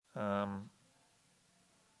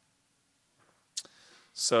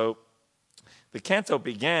So the canto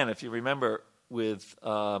began, if you remember, with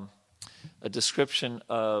a description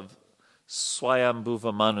of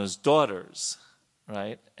Swayambhuva Manu's daughters,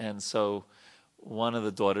 right? And so one of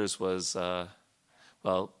the daughters was,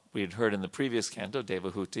 we had heard in the previous canto,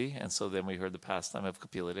 Devahuti, and so then we heard the pastime of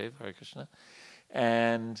Kapiladev, Hare Krishna.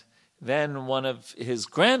 And then one of his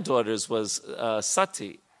granddaughters was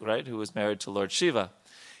Sati, right, who was married to Lord Shiva.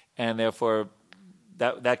 And therefore,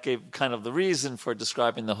 that gave kind of the reason for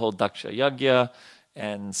describing the whole Daksha Yagya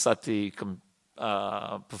and Sati,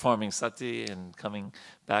 performing Sati and coming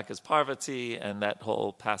back as Parvati and that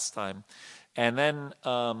whole pastime. And then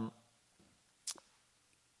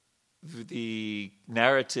the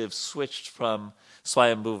narrative switched from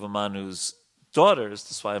Swayambhuva Manu's daughters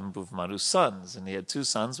to Swayambhuva Manu's sons. And he had two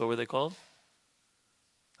sons. What were they called?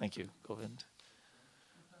 Thank you, Govind.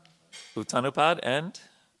 Uttanapad and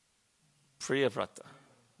Priyavrata.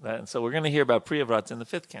 And so we're going to hear about Priyavrata in the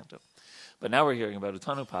 5th canto. But now we're hearing about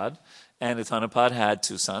Uttanapad. And Uttanapad had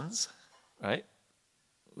two sons, right?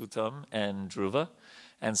 Uttam and Dhruva.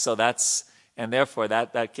 And so and therefore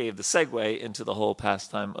that gave the segue into the whole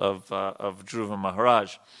pastime of Dhruva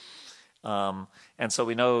Maharaj. And so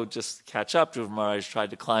we know, just to catch up, Dhruva Maharaj tried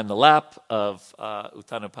to climb the lap of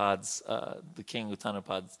Uttanapad's, the King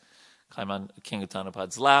Uttanapad's, climb on King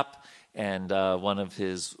Uttanapad's lap. And one of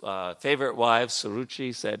his favorite wives,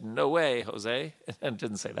 Suruchi, said, "No way, Jose," and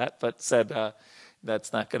didn't say that, but said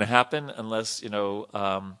that's not going to happen unless,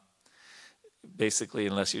 basically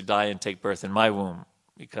unless you die and take birth in my womb,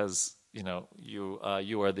 because, you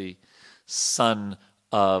are the son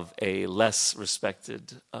of a less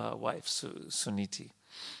respected wife, Suniti.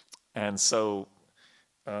 And so,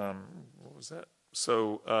 what was that?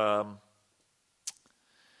 So,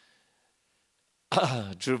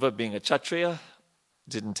 Dhruva, being a Kshatriya,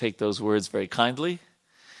 didn't take those words very kindly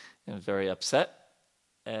and was very upset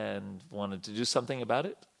and wanted to do something about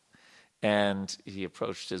it. And he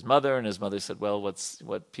approached his mother, and his mother said, well,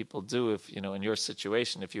 what people do if, in your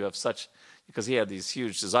situation, if you have because he had these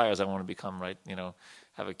huge desires, I want to become, right,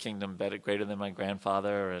 have a kingdom better, greater than my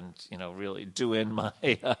grandfather, and, really do in my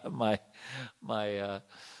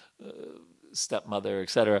stepmother,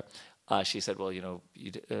 etc. She said, well,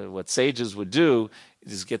 what sages would do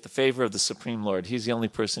is get the favor of the Supreme Lord. He's the only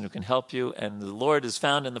person who can help you, and the Lord is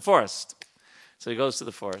found in the forest. So he goes to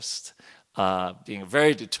the forest, being a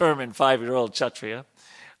very determined 5-year-old Kshatriya.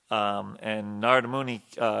 And Narada Muni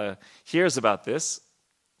hears about this,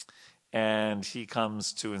 and he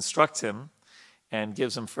comes to instruct him and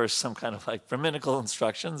gives him first some kind of like Brahminical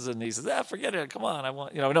instructions, and he says, forget it, come on, I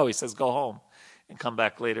want, no, he says, go home and come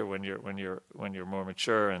back later when you're more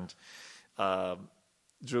mature. And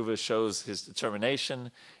Dhruva shows his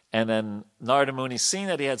determination, and then Narada Muni, seeing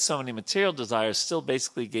that he had so many material desires, still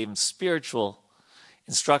basically gave him spiritual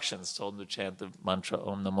instructions, told him to chant the mantra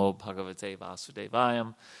Om Namo Bhagavate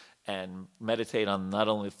Vasudevayam and meditate on not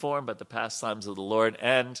only the form but the pastimes of the Lord,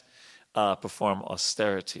 and perform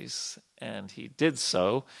austerities. And he did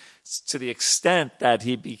so to the extent that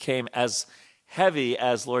he became as heavy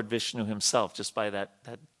as Lord Vishnu himself, just by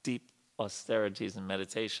that deep austerities and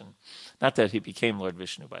meditation. Not that he became Lord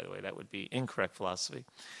Vishnu, by the way. That would be incorrect philosophy.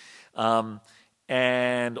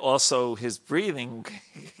 And also his breathing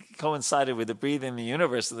coincided with the breathing in the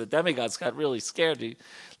universe. So the demigods got really scared.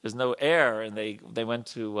 There's no air, and they went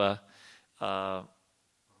to Brahma,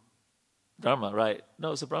 right?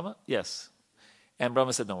 No, is it Brahma? Yes. And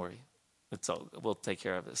Brahma said, don't worry. We'll take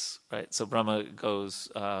care of this, right? So Brahma goes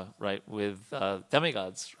right with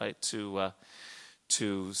demigods, right, to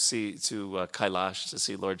Kailash to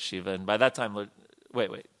see Lord Shiva. And by that time, wait,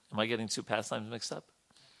 am I getting two pastimes mixed up?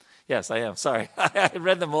 Yes, I am. Sorry, I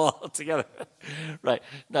read them all together. Right?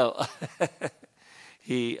 No,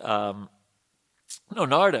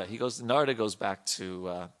 Narada. Narada goes back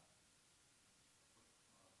to.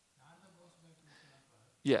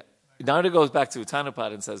 Narada goes back to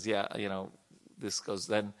Uttanapad and says, this goes.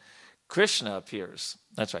 Then Krishna appears.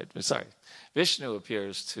 That's right. Sorry. Vishnu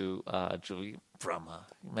appears to Brahma.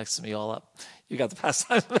 You mixed me all up. You got the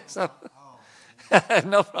pastimes mixed up. Oh.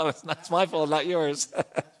 No problem. It's my fault, not yours.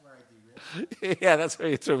 That's where I derailed. Yeah, that's where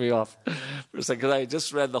you threw me off for a second. Because I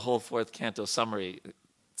just read the whole 4th canto summary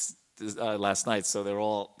last night, so they're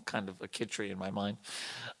all kind of a kitchery in my mind.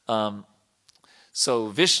 So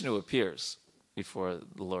Vishnu appears before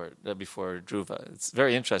the Lord, before Dhruva. It's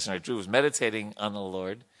very interesting. Right? Dhruva's meditating on the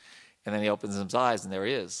Lord, and then he opens his eyes, and there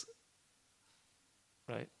he is.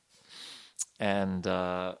 Right? And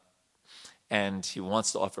and he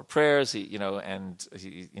wants to offer prayers. He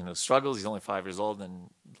struggles. He's only 5 years old, and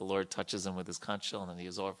the Lord touches him with his conch shell, and then he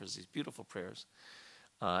offers these beautiful prayers.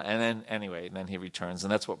 And then he returns,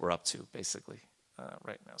 and that's what we're up to basically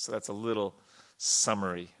right now. So that's a little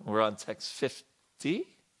summary. We're on text 50.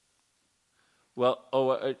 Well,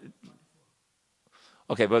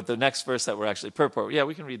 okay, but the next verse that we're actually purport. Yeah,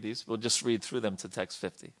 we can read these. We'll just read through them to text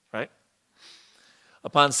 50, right?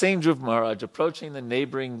 Upon seeing Dhruv Maharaj approaching the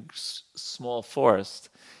neighboring small forest,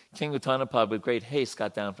 King Uttanapad with great haste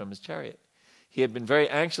got down from his chariot. He had been very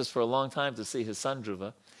anxious for a long time to see his son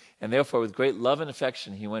Dhruva, and therefore with great love and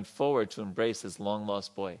affection he went forward to embrace his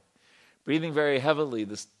long-lost boy. Breathing very heavily,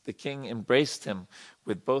 the king embraced him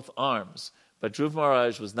with both arms, but Dhruv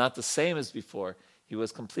Maharaj was not the same as before. He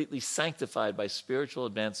was completely sanctified by spiritual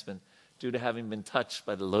advancement due to having been touched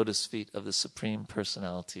by the lotus feet of the Supreme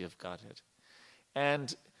Personality of Godhead.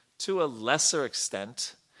 And to a lesser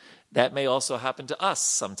extent, that may also happen to us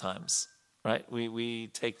sometimes, right? We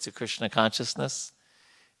take to Krishna consciousness,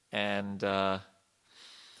 and then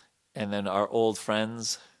our old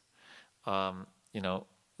friends,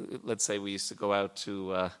 let's say we used to go out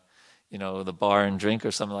to, the bar and drink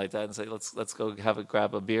or something like that, and say, let's go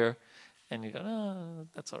grab a beer, and you go, no,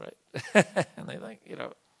 that's all right, and they like,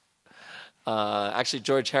 actually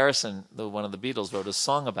George Harrison, one of the Beatles, wrote a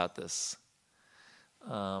song about this.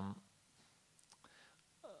 I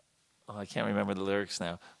can't remember the lyrics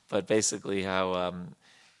now, but basically how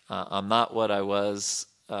I'm not what I was,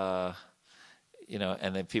 and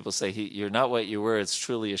then people say you're not what you were. It's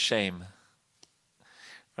truly a shame,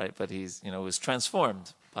 right? But he's was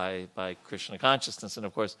transformed by Krishna consciousness, and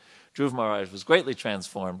of course, Dhruv Maharaj was greatly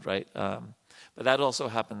transformed, right? But that also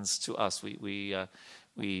happens to us. We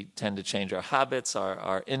tend to change our habits,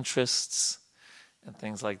 our interests, and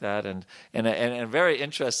things like that. And a very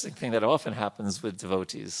interesting thing that often happens with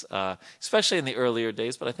devotees, especially in the earlier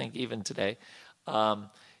days, but I think even today,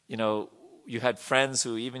 you had friends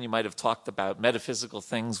who even you might have talked about metaphysical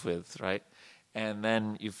things with, right? And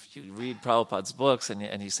then you read Prabhupada's books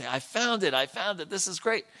and you say, I found it, this is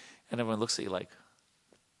great. And everyone looks at you like,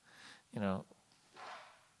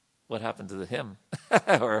 what happened to him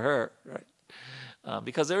or her, right?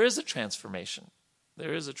 Because there is a transformation.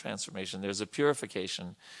 There is a transformation. There's a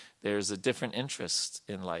purification. There's a different interest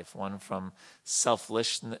in life, one from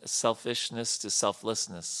selfishness to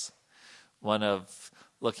selflessness, one of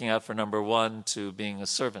looking out for number one to being a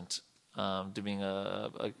servant, to being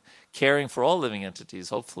a caring for all living entities,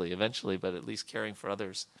 hopefully, eventually, but at least caring for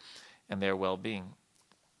others and their well-being.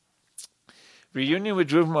 Reunion with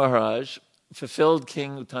Dhruv Maharaj fulfilled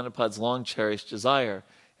King Uttanapad's long-cherished desire,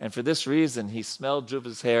 and for this reason, he smelled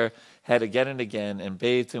Dhruva's head again and again and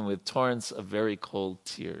bathed him with torrents of very cold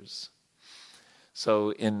tears.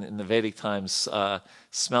 So in the Vedic times,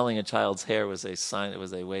 smelling a child's hair was a sign, it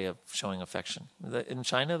was a way of showing affection. In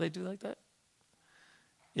China, they do like that?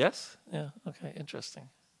 Yes? Yeah, okay, interesting.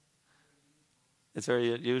 It's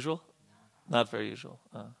very usual? Not very usual.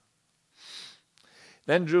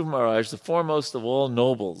 Then Dhruv Maharaj, the foremost of all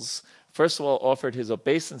nobles, first of all offered his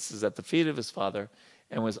obeisances at the feet of his father,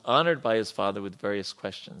 and was honored by his father with various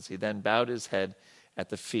questions. He then bowed his head at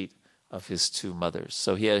the feet of his two mothers.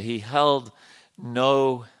 So he held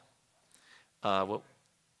no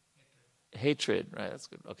hatred, right? That's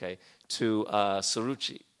good. Okay, to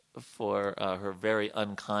Suruchi for her very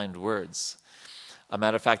unkind words. A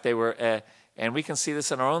matter of fact, they were, and we can see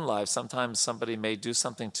this in our own lives. Sometimes somebody may do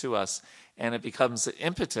something to us, and it becomes an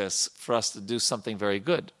impetus for us to do something very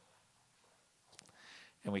good.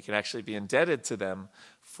 And we can actually be indebted to them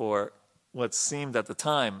for what seemed at the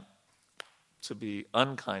time to be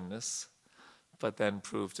unkindness, but then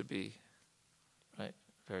proved to be, right,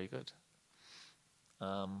 very good.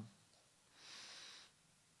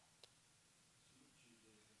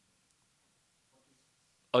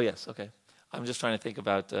 Oh, yes, okay. I'm just trying to think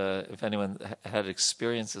about if anyone had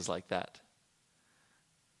experiences like that.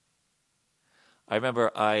 I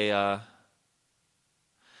remember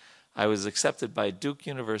I was accepted by Duke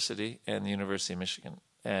University and the University of Michigan.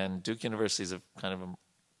 And Duke University is kind of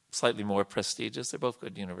slightly more prestigious. They're both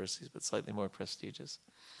good universities, but slightly more prestigious.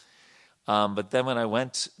 But then when I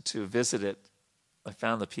went to visit it, I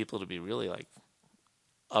found the people to be really like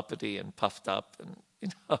uppity and puffed up and,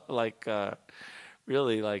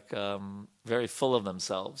 really like very full of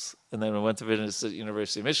themselves. And then when I went to visit the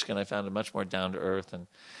University of Michigan, I found it much more down to earth and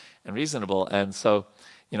reasonable. And so,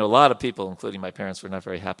 a lot of people, including my parents, were not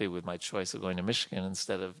very happy with my choice of going to Michigan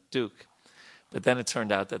instead of Duke. But then it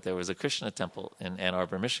turned out that there was a Krishna temple in Ann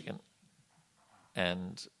Arbor, Michigan.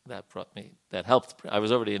 And that helped. I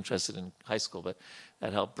was already interested in high school, but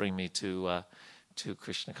that helped bring me to to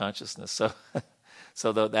Krishna consciousness. So,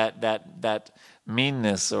 so though that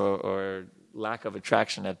meanness or lack of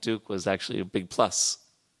attraction at Duke was actually a big plus,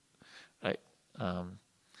 right?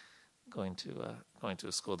 Going to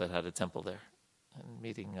a school that had a temple there, and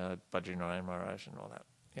meeting Badrinaran Maharaj and all that.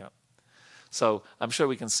 Yeah. So I'm sure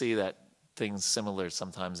we can see that things similar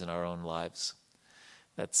sometimes in our own lives.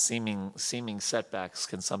 That seeming setbacks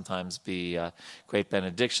can sometimes be great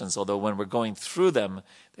benedictions, although when we're going through them,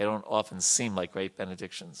 they don't often seem like great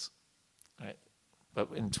benedictions, right? But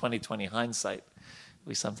in 2020 hindsight,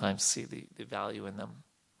 we sometimes see the value in them.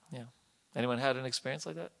 Yeah. Anyone had an experience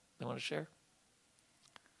like that they want to share?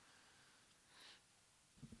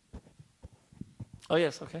 Oh,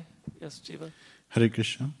 yes, okay. Yes, Jiva. Hare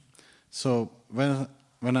Krishna. So when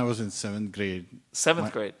I was in 7th grade...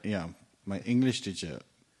 Seventh grade? Yeah. My English teacher,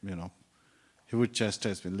 he would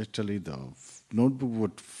chastise me. Literally, the notebook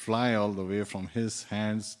would fly all the way from his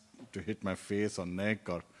hands to hit my face or neck.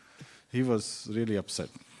 Or he was really upset.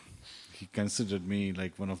 He considered me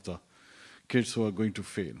like one of the kids who are going to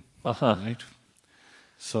fail. Right?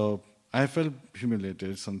 So I felt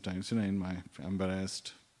humiliated sometimes,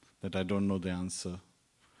 embarrassed that I don't know the answer.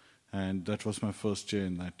 And that was my first year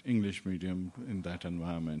in that English medium, in that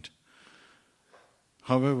environment.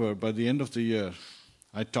 However, by the end of the year,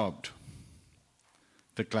 I topped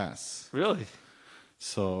the class. Really?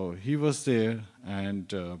 So he was there,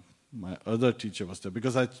 and my other teacher was there.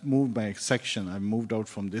 Because I moved my section, I moved out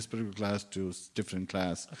from this particular class to different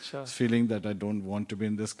class. Achha. Feeling that I don't want to be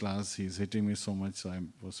in this class, he's hitting me so much, so I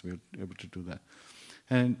was able to do that.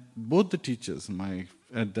 And both the teachers,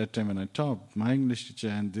 at that time when I topped, my English teacher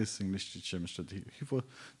and this English teacher, Mr. D,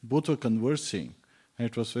 both were conversing. And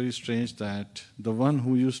it was very strange that the one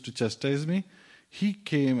who used to chastise me, he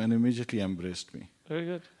came and immediately embraced me. Very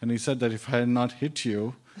good. And he said that if I had not hit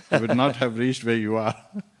you, I would not have reached where you are.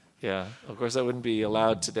 Yeah, of course that wouldn't be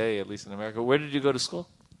allowed today, at least in America. Where did you go to school?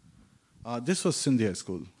 This was Sindhya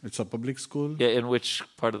School. It's a public school. Yeah, in which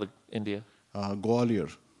part of India?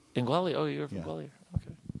 Gwalior. In Gwalior? Oh, you're from Gwalior.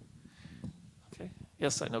 Okay. Okay.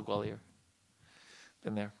 Yes, I know Gwalior.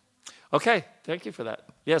 Been there. Okay, thank you for that.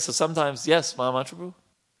 Yeah, so sometimes, yes, Mahamantra.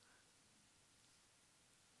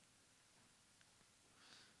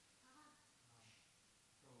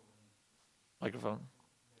 Microphone.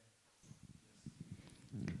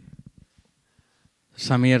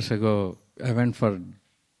 Some years ago, I went for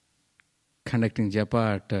conducting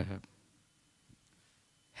japa at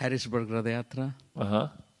Harrisburg Radhayatra. Uh-huh.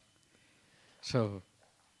 So,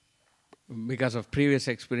 because of previous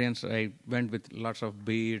experience, I went with lots of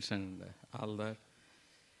beads and all that.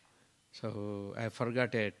 So, I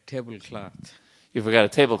forgot a tablecloth. You forgot a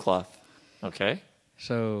tablecloth. Okay.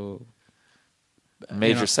 So,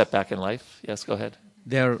 Major setback in life. Yes, go ahead.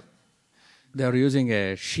 They're using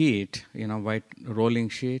a sheet, white rolling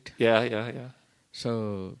sheet. Yeah.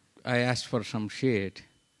 So, I asked for some sheet.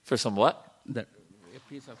 For some what? A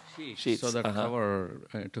piece of sheet. Sheets. So that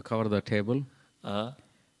to cover the table. Uh-huh.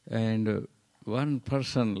 And one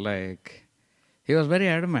person, he was very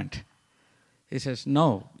adamant. He says,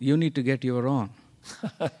 "No, you need to get your own."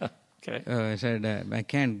 Okay. I said, "I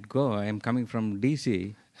can't go. I'm coming from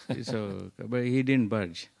DC." So, but he didn't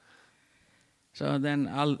budge. So then,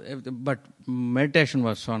 but meditation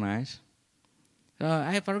was so nice. So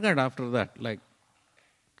I forgot after that,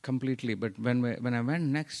 completely. But when I went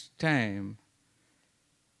next time,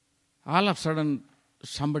 all of a sudden,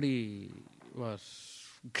 somebody was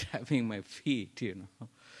grabbing my feet,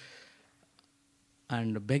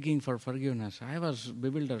 and begging for forgiveness. I was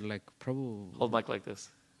bewildered, Prabhu. Hold mic like this.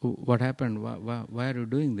 What happened? Why are you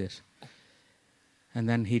doing this? And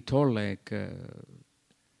then he told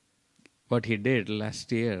what he did last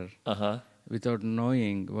year without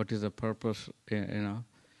knowing what is the purpose, And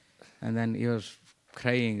then he was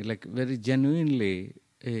crying, very genuinely,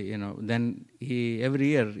 Then every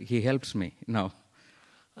year he helps me now.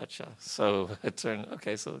 Acha. So it turned,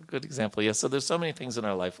 okay, so good example. Yes, so there's so many things in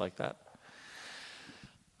our life like that.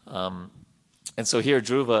 And so here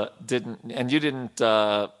Dhruva didn't, and you didn't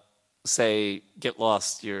say, get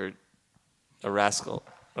lost, you're a rascal,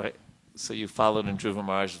 right? So you followed in Dhruva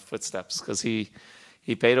Maharaj's footsteps because he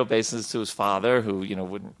paid obeisance to his father, who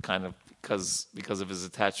wouldn't because of his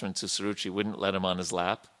attachment to Suruchi, wouldn't let him on his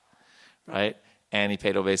lap, right? And he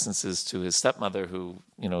paid obeisances to his stepmother, who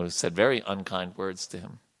said very unkind words to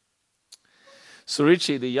him.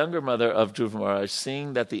 Suruchi, the younger mother of Dhruva Maharaj,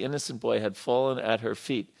 seeing that the innocent boy had fallen at her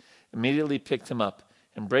feet, immediately picked him up,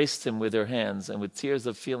 embraced him with her hands, and with tears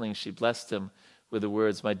of feeling she blessed him with the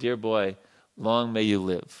words, "My dear boy, long may you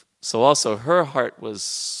live." So also her heart was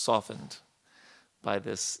softened by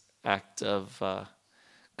this act of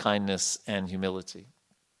kindness, and humility.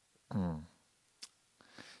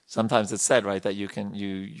 Sometimes it's said, right, that you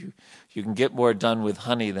can get more done with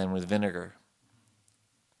honey than with vinegar.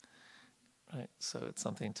 Right, so it's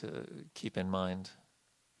something to keep in mind.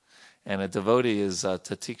 And a devotee is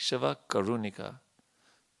tatikshava karunika,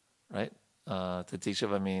 right?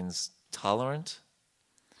 Tatikshava means tolerant,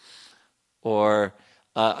 or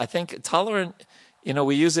I think tolerant.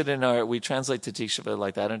 We use it we translate tatikshava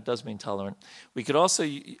like that, and it does mean tolerant. We could also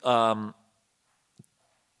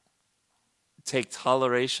take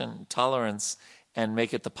tolerance, and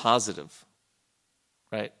make it the positive,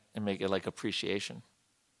 right? And make it like appreciation.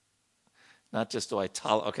 Not just do I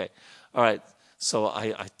tolerate. Okay, all right. So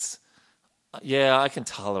I can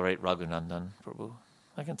tolerate Raghunandan Prabhu.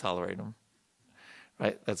 I can tolerate him,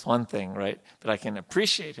 right? That's one thing, right? But I can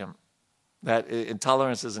appreciate him. That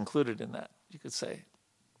intolerance is included in that. You could say,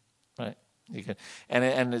 right? You can,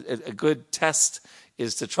 and a good test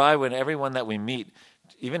is to try when everyone that we meet,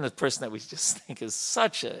 even the person that we just think is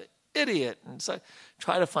such an idiot, and so,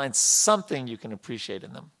 try to find something you can appreciate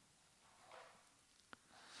in them.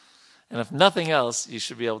 And if nothing else, you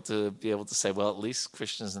should be able to say, well, at least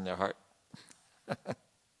Krishna's in their heart.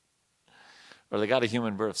 Or they got a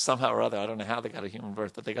human birth somehow or other. I don't know how they got a human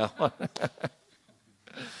birth, but they got one.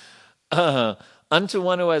 Unto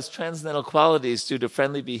one who has transcendental qualities due to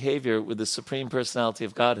friendly behavior with the Supreme Personality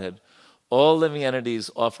of Godhead, all living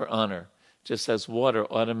entities offer honor, just as water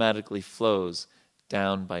automatically flows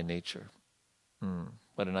down by nature.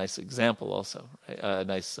 What a nice example also, right? A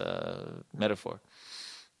nice metaphor.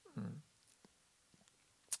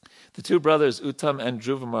 The two brothers, Uttam and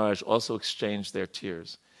Dhruva Maharaj, also exchanged their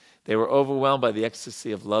tears. They were overwhelmed by the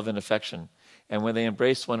ecstasy of love and affection, and when they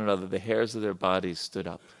embraced one another, the hairs of their bodies stood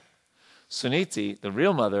up. Suniti, the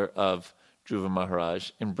real mother of Dhruva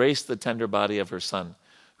Maharaj, embraced the tender body of her son,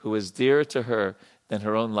 who was dearer to her than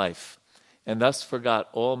her own life, and thus forgot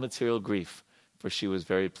all material grief, for she was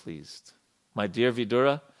very pleased. My dear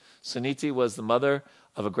Vidura, Suniti was the mother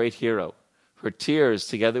of a great hero. Her tears,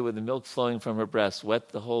 together with the milk flowing from her breast, wet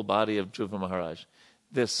the whole body of Dhruva Maharaj.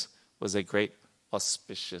 This was a great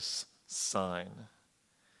auspicious sign.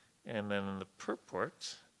 And then in the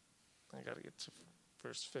purport, I got to get to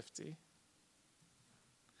verse 50.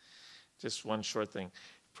 Just one short thing.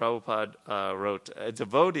 Prabhupada wrote, a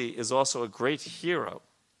devotee is also a great hero.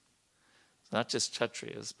 It's not just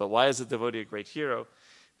Kshatriyas, but why is a devotee a great hero?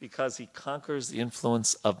 Because he conquers the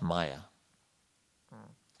influence of Maya.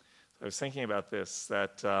 I was thinking about this,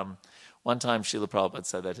 that one time Srila Prabhupada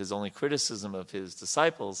said that his only criticism of his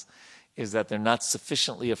disciples is that they're not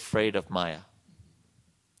sufficiently afraid of Maya.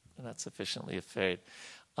 They're not sufficiently afraid.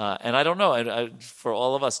 And I don't know, for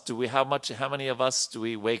all of us, how many of us do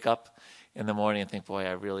we wake up in the morning and think, boy,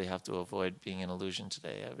 I really have to avoid being an illusion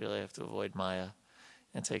today. I really have to avoid Maya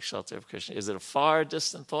and take shelter of Krishna. Is it a far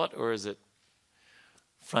distant thought, or is it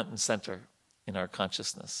front and center in our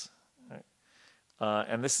consciousness?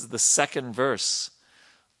 And this is the second verse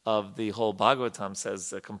of the whole Bhagavatam,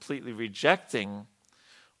 says completely rejecting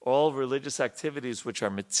all religious activities which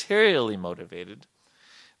are materially motivated.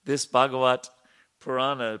 This Bhagavat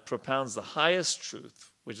Purana propounds the highest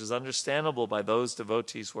truth, which is understandable by those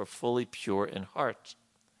devotees who are fully pure in heart.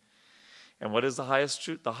 And what is the highest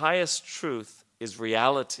truth? The highest truth is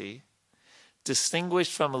reality,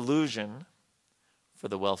 distinguished from illusion for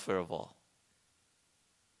the welfare of all.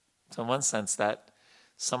 So in one sense, that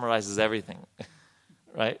summarizes everything,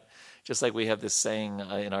 right? Just like we have this saying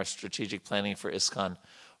in our strategic planning for ISKCON,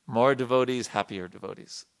 more devotees, happier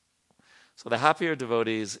devotees. So the happier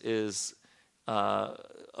devotees is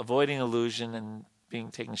avoiding illusion and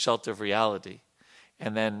taking shelter of reality.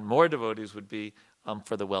 And then more devotees would be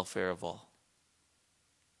for the welfare of all.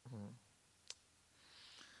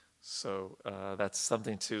 So that's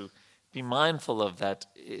something to be mindful of, that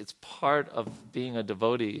it's part of being a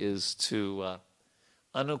devotee is to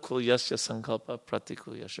anukul yasya sankalpa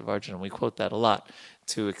pratikul yasya varjanam. We quote that a lot.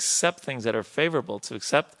 To accept things that are favorable, to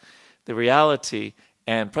accept the reality,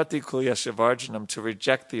 and pratikul yasya varjanam, to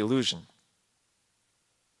reject the illusion.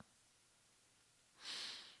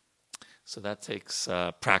 So that takes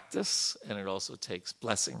practice, and it also takes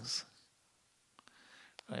blessings.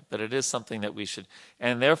 Right? But it is something that we should,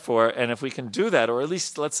 and therefore, and if we can do that, or at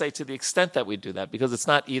least let's say to the extent that we do that, because it's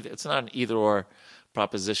not an either or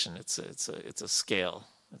proposition. It's a scale.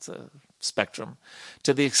 It's a spectrum.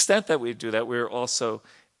 To the extent that we do that, we're also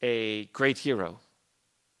a great hero.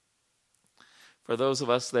 For those of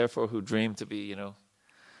us, therefore, who dream to be,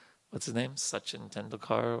 what's his name, Sachin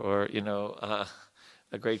Tendulkar, or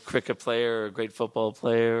a great cricket player, or a great football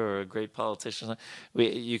player, or a great politician,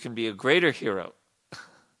 you can be a greater hero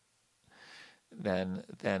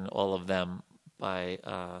than all of them by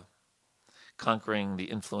conquering the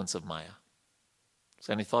influence of Maya.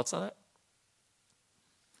 So any thoughts on that?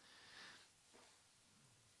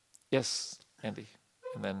 Yes, Andy,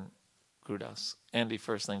 and then Gurudas. Andy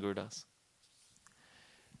first, then Gurudas.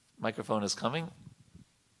 Microphone is coming.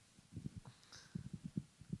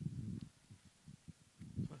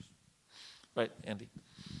 Right, Andy.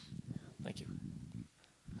 Thank you.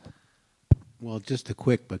 Well, just a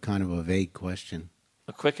quick but kind of a vague question.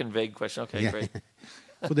 A quick and vague question. Okay, Yeah. great.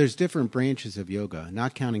 Well, there's different branches of yoga,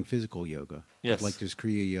 not counting physical yoga. Yes. Like there's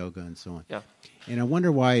Kriya Yoga and so on. Yeah. And I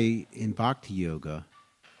wonder why in Bhakti Yoga,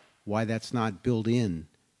 why that's not built in,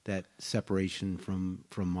 that separation from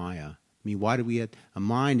Maya. I mean, why do we have... A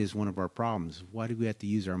mind is one of our problems. Why do we have to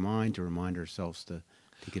use our mind to remind ourselves to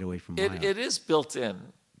get away from Maya? It is built in.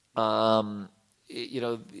 The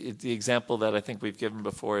example that I think we've given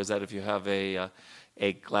before is that if you have a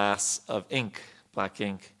glass of ink, black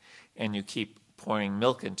ink, and you keep pouring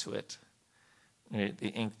milk into it, the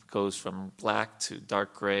ink goes from black to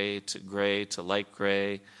dark gray to light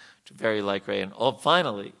gray to very light gray, and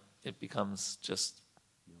finally it becomes just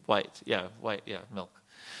white. Yeah, white. Yeah, milk.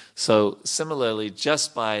 So similarly,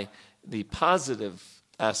 just by the positive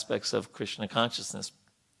aspects of Krishna consciousness,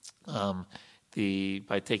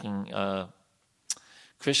 by taking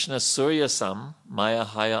Krishna Surya Sam, Maya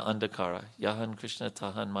Haya Andakara, Yahan Krishna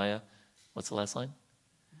Tahan Maya, what's the last line?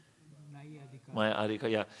 Maya Adhika,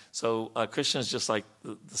 yeah. So Krishna is just like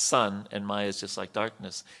the sun, and Maya is just like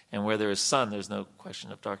darkness. And where there is sun, there's no question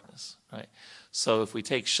of darkness, right? So if we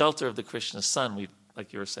take shelter of the Krishna sun, we,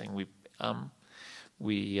 like you were saying,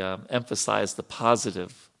 we emphasize the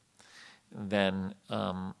positive, then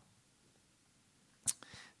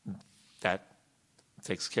that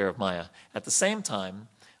takes care of Maya. At the same time,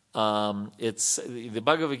 the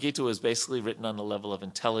Bhagavad Gita was basically written on the level of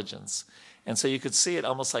intelligence, and so you could see it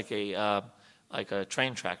almost like a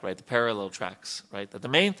train track, right? The parallel tracks, right? That the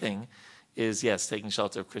main thing is, yes, taking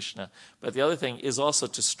shelter of Krishna, but the other thing is also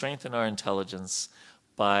to strengthen our intelligence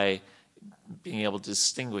by being able to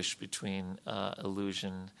distinguish between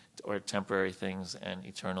illusion or temporary things and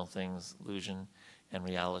eternal things, illusion and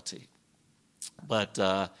reality. But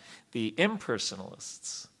the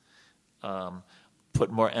impersonalists put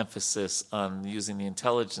more emphasis on using the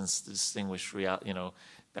intelligence to distinguish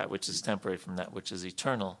that which is temporary from that which is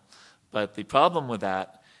eternal. But the problem with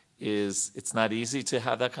that is it's not easy to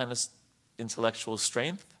have that kind of intellectual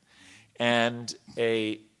strength, and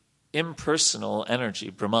a impersonal energy,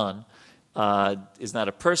 Brahman, is not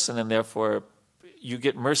a person, and therefore you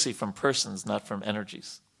get mercy from persons, not from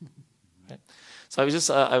energies. Right? So I was just,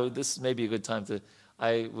 this may be a good time to,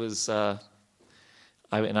 and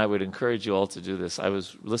I would encourage you all to do this. I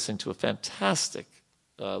was listening to a fantastic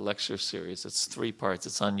lecture series. It's 3 parts.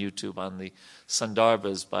 It's on YouTube on the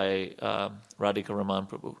Sandarbhas by Radhika Raman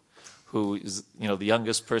Prabhu, who is the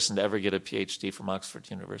youngest person to ever get a PhD from Oxford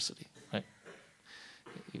University. Right?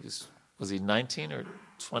 Was he 19 or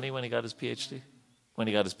 20 when he got his PhD? When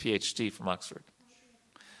he got his PhD from Oxford.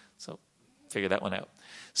 So figure that one out.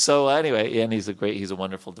 So anyway, and he's a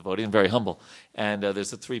wonderful devotee and very humble. And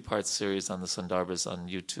there's a 3-part series on the Sandarbhas on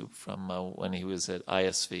YouTube from when he was at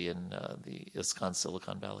ISV in the ISKCON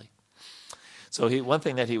Silicon Valley. So one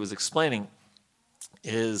thing that he was explaining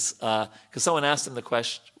is, because someone asked him the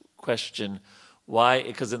question, why,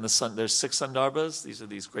 because in there's 6 Sandarbhas, these are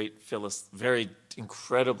these great, very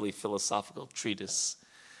incredibly philosophical treatise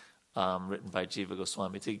written by Jiva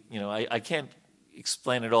Goswami. I can't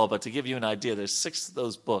explain it all, but to give you an idea, there's 6 of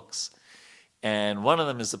those books, and one of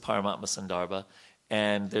them is the Paramatma Sandarbha,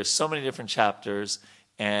 and there's so many different chapters,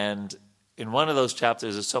 and in one of those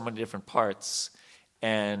chapters there's so many different parts,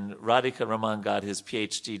 and Radhika Raman got his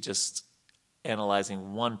PhD just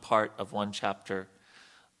analyzing one part of one chapter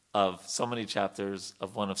of so many chapters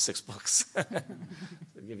of one of 6 books. To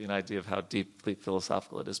give you an idea of how deeply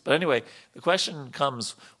philosophical it is. But anyway, the question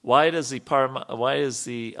comes: why is the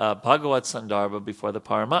Bhagavad Sandarbha before the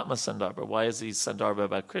Paramatma Sandarbha? Why is the Sandarbha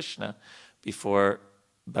about Krishna before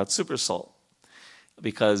about Supersoul?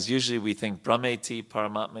 Because usually we think Brahmeti,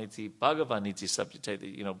 Paramatmeti, Bhagavaniti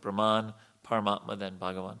Sabhyateti, Brahman, Paramatma, then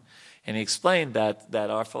Bhagavan. And he explained that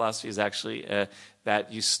our philosophy is actually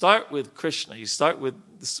that you start with Krishna, you start with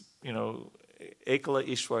Ekala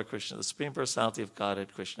Ishwara Krishna, the Supreme Personality of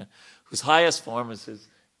Godhead Krishna, whose highest form is his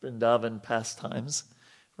Vrindavan pastimes,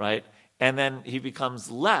 right? And then he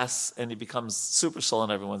becomes less, and he becomes super soul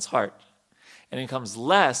in everyone's heart. And he becomes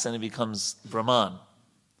less, and he becomes Brahman.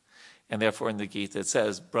 And therefore in the Gita it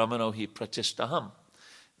says, Brahmano hi pratishtaham,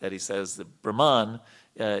 that he says that Brahman,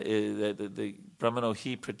 the Brahmano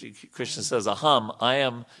hi, Krishna says, aham, I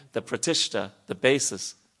am the pratishta, the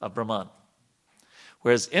basis of Brahman.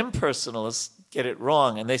 Whereas impersonalists get it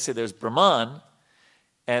wrong, and they say there's Brahman,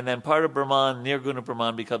 and then part of Brahman, Nirguna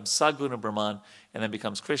Brahman, becomes Saguna Brahman, and then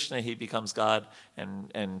becomes Krishna, he becomes God,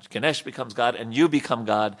 and Ganesh becomes God, and you become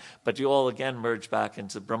God, but you all again merge back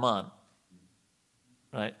into Brahman.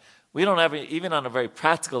 Right? We don't have, even on a very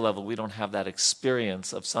practical level, we don't have that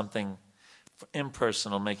experience of something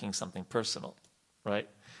impersonal making something personal. Right?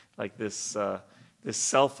 Like this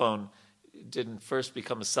cell phone didn't first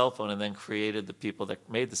become a cell phone and then created the people that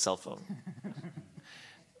made the cell phone.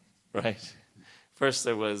 Right? First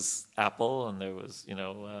there was Apple, and there was,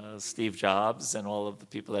 Steve Jobs and all of the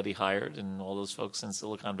people that he hired and all those folks in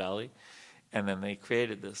Silicon Valley, and then they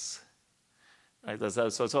created this. Right? So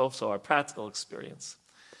it's also our practical experience.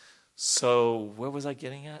 So where was I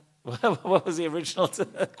getting at? What was the original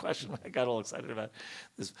question? I got all excited about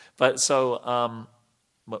this. But so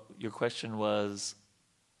what your question was?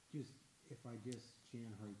 If I just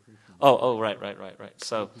chant Hare Krishna. Oh, right.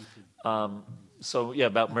 So yeah,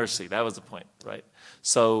 about mercy. That was the point, right?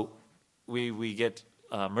 So we get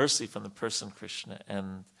mercy from the person Krishna,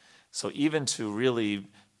 and so even to really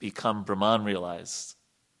become Brahman realized,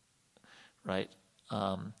 right?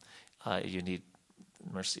 You need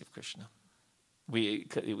mercy of Krishna.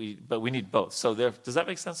 But we need both. So there, does that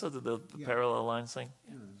make sense? So the parallel lines thing?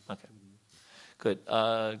 Yeah. Okay. Good.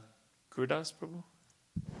 Gurudas Prabhu?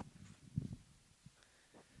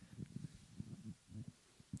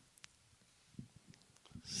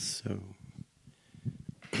 So,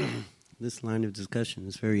 this line of discussion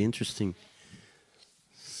is very interesting.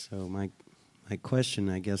 So my question,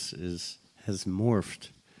 I guess, has morphed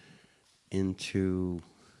into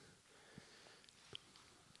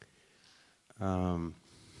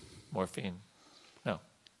Morphine. No.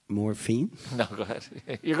 Morphine? No, go ahead.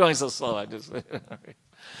 You're going so slow. I just.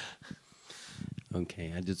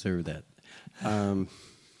 Okay, I deserve that.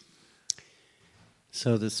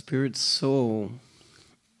 So the spirit soul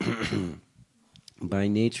by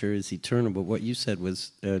nature is eternal, but what you said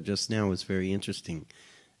was just now was very interesting,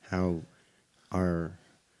 how our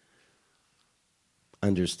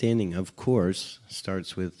understanding, of course,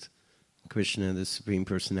 starts with Krishna, the Supreme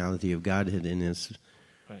Personality of Godhead, in his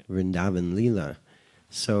right. Vrindavan Leela.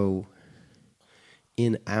 So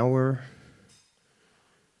in our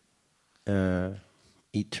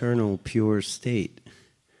eternal pure state,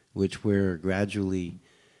 which we're gradually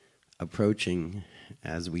approaching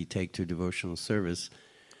as we take to devotional service,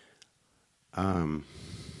 when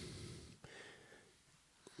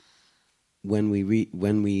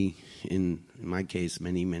we in my case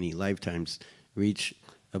many lifetimes reach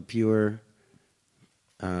a pure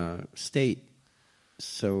state,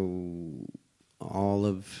 so all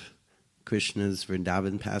of Krishna's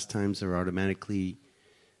Vrindavan pastimes are automatically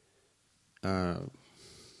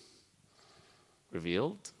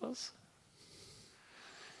revealed to us?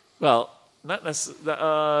 Well, not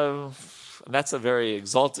necessarily. That's a very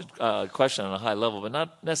exalted question on a high level, but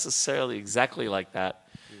not necessarily exactly like that,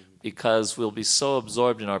 because we'll be so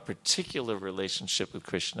absorbed in our particular relationship with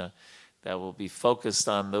Krishna that we'll be focused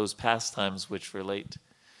on those pastimes which relate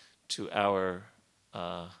to our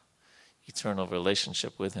eternal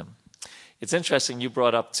relationship with him. It's interesting, you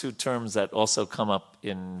brought up two terms that also come up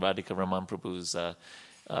in Radhika Raman Prabhu's.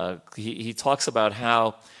 He talks about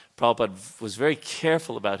how Prabhupada was very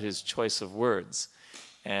careful about his choice of words.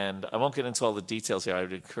 And I won't get into all the details here. I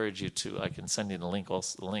would encourage you to, I can send you the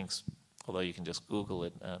links, although you can just Google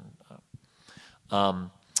it. And,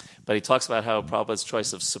 but he talks about how Prabhupada's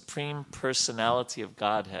choice of Supreme Personality of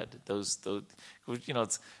Godhead, those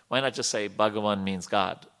why not just say Bhagavan means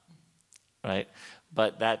God, right?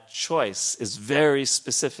 But that choice is very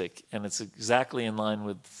specific, and it's exactly in line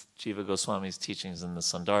with Jiva Goswami's teachings in the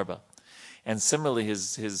Sandarbha. And similarly,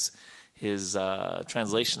 his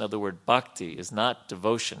translation of the word bhakti is not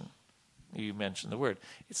devotion. You mentioned the word.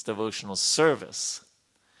 It's devotional service,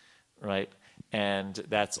 right? And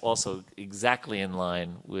that's also exactly in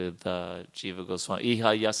line with Jiva Goswami.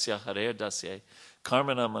 Iha yasya harer dasye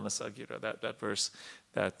karmana manasagira. That verse,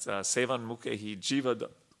 that sevan mukhehi jiva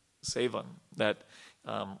sevan, that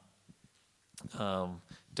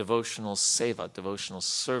devotional seva, devotional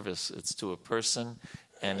service. It's to a person,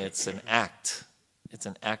 and it's an act. It's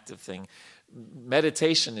an active thing.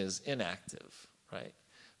 Meditation is inactive, right?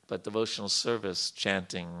 But devotional service,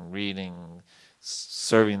 chanting, reading,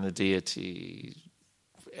 serving the deity,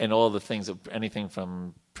 and all the things, anything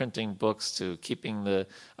from printing books to keeping the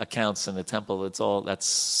accounts in the temple, that's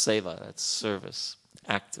seva, that's service,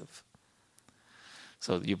 active.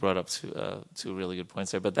 So you brought up two really good points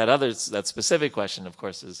there. But that specific question, of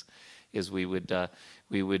course, is we would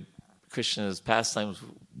Krishna's pastimes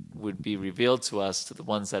would be revealed to us, to the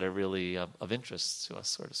ones that are really of interest to us,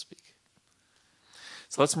 so to speak.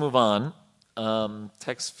 So let's move on.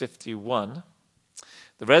 Text 51.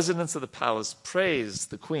 The residents of the palace praised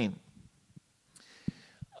the queen.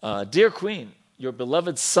 Dear queen, your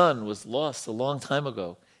beloved son was lost a long time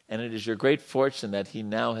ago, and it is your great fortune that he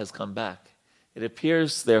now has come back. It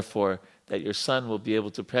appears, therefore, that your son will be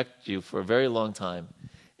able to protect you for a very long time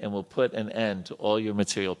and will put an end to all your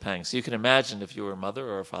material pangs. So you can imagine if you were a mother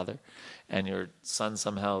or a father and your son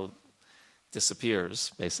somehow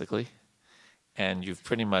disappears, basically, and you've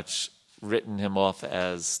pretty much written him off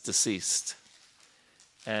as deceased.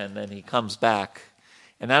 And then he comes back,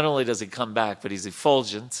 and not only does he come back, but he's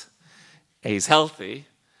effulgent, he's healthy,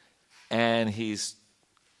 and he's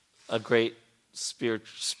a great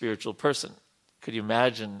spiritual person. Could you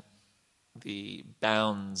imagine the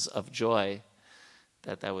bounds of joy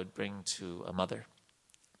that would bring to a mother?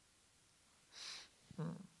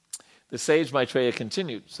 The sage Maitreya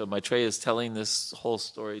continued. So Maitreya is telling this whole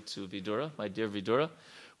story to Vidura, my dear Vidura.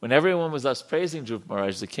 When everyone was thus praising Dhruva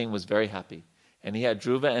Maharaj, the king was very happy, and he had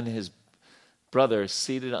Dhruva and his brother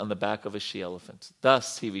seated on the back of a she-elephant.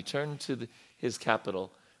 Thus he returned to his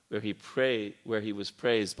capital, where he was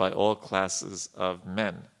praised by all classes of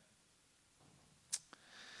men.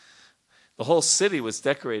 The whole city was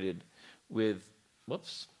decorated with,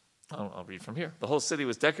 I'll read from here. The whole city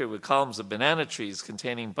was decorated with columns of banana trees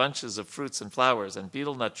containing bunches of fruits and flowers, and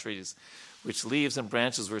betel nut trees, which leaves and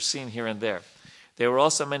branches were seen here and there. There were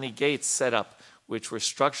also many gates set up, which were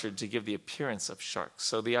structured to give the appearance of sharks.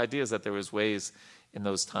 So the idea is that there was ways in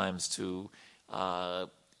those times to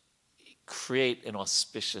create an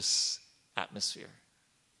auspicious atmosphere,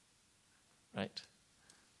 right?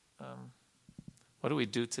 What do we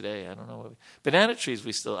do today? I don't know. Banana trees,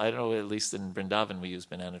 I don't know, at least in Vrindavan we use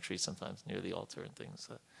banana trees sometimes near the altar and things.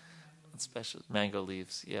 Special mango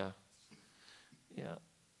leaves, yeah.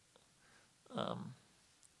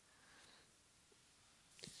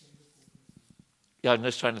 I'm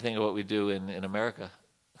just trying to think of what we do in America.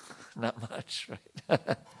 Not much, right?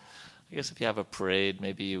 I guess if you have a parade,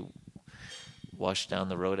 maybe you wash down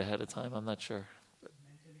the road ahead of time. I'm not sure.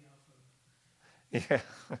 Yeah.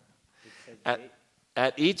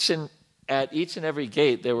 At each and every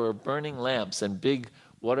gate, there were burning lamps and big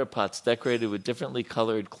water pots decorated with differently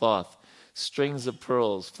colored cloth, strings of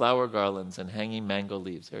pearls, flower garlands, and hanging mango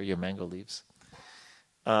leaves. There are your mango leaves.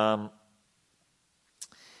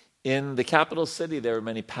 In the capital city, there were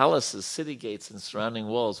many palaces, city gates, and surrounding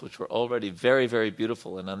walls, which were already very, very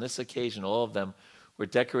beautiful. And on this occasion, all of them were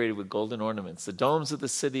decorated with golden ornaments. The domes of the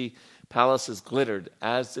city palaces glittered,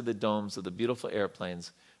 as did the domes of the beautiful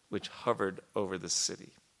airplanes which hovered over the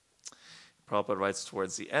city. Prabhupada writes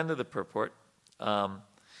towards the end of the purport, and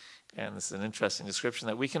this is an interesting description,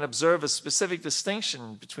 that we can observe a specific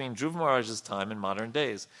distinction between Dhruva Maharaj's time and modern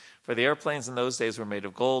days. For the airplanes in those days were made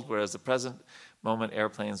of gold, whereas the present moment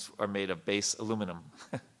airplanes are made of base aluminum.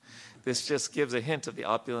 This just gives a hint of the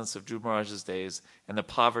opulence of Dhruva Maharaj's days and the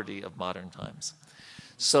poverty of modern times.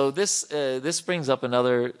 So this brings up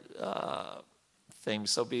another thing.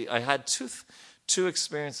 So I had two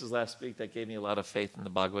experiences last week that gave me a lot of faith in the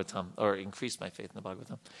Bhagavatam, or increased my faith in the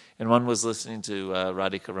Bhagavatam. And one was listening to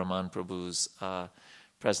Radhika Raman Prabhu's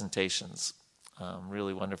presentations.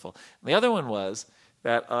 Really wonderful. And the other one was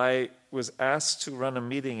that I was asked to run a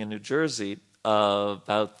meeting in New Jersey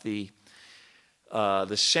about the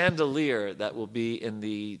chandelier that will be in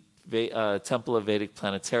the Temple of Vedic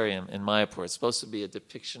Planetarium in Mayapur. It's supposed to be a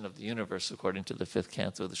depiction of the universe according to the 5th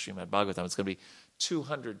canto of the Srimad Bhagavatam. It's going to be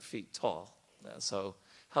 200 feet tall. So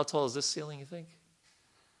how tall is this ceiling, you think?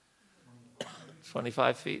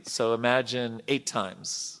 25 feet. So imagine 8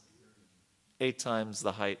 times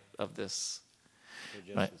the height of this.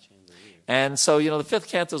 Right? And so, the 5th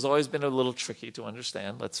canto has always been a little tricky to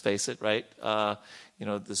understand, let's face it, right? The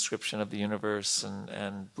description of the universe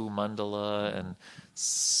and Bhumandala and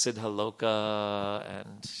Siddhaloka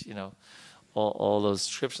and, all those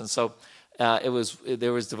descriptions. So there was the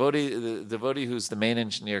devotee who's the main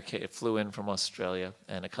engineer flew in from Australia,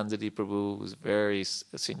 and Akandadi Prabhu, who's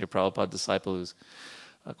a senior Prabhupada disciple, who's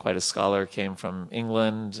quite a scholar, came from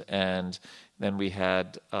England, and then we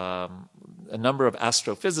had a number of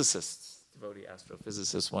astrophysicists, devotee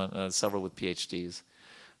astrophysicists, several with PhDs,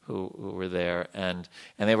 who were there, and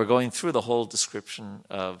they were going through the whole description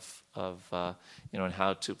of and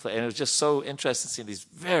how to play. And it was just so interesting to see these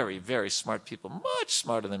very, very smart people, much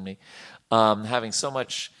smarter than me, having so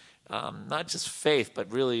much, not just faith,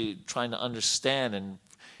 but really trying to understand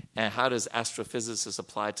and how does astrophysicists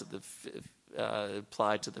apply to the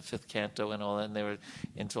applied to the fifth canto and all that, and they were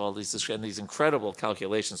into all these incredible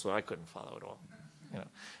calculations where I couldn't follow at all.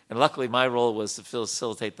 And luckily my role was to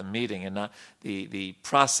facilitate the meeting and not the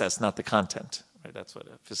process, not the content. Right? That's what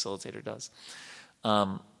a facilitator does.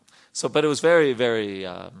 But it was very, very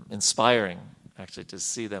inspiring, actually, to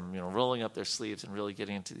see them, rolling up their sleeves and really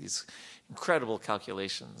getting into these incredible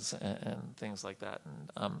calculations and things like that.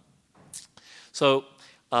 And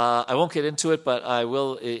I won't get into it, but I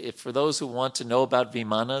will. If for those who want to know about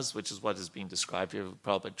vimanas, which is what is being described here, we'll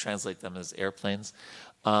probably translate them as airplanes.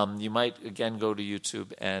 You might again go to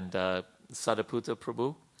YouTube, and Sariputta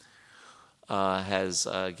Prabhu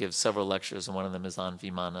gives several lectures, and one of them is on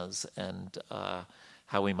vimanas and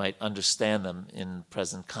how we might understand them in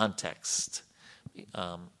present context.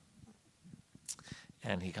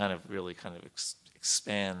 And he really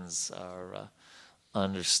expands our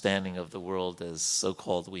understanding of the world as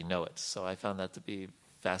so-called we know it. So I found that to be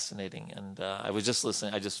fascinating, and I just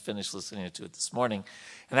finished listening to it this morning,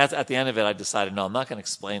 and at the end of it I decided, no, I'm not going to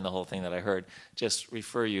explain the whole thing that I heard, just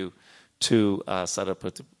refer you to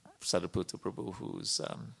Sariputta Prabhu, who's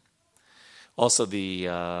also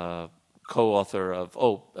the co-author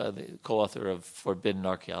of Forbidden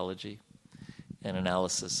Archaeology, an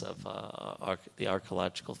analysis of the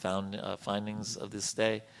archaeological findings of this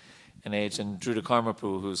day and age, and Dhruta Karma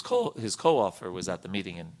Prabhu, who's his co-author, was at the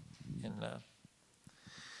meeting and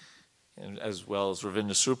as well as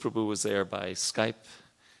Ravindra Prabhu was there by Skype,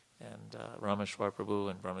 and Rameshwar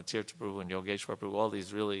Prabhu and Brahmatirtha Prabhu and Yogeshwar Prabhu, all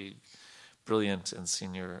these really brilliant and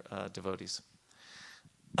senior devotees.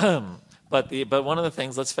 But one of the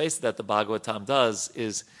things, let's face it, that the Bhagavatam does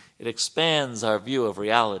is it expands our view of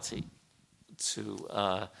reality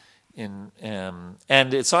and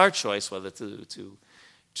it's our choice whether to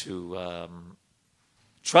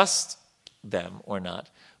trust them or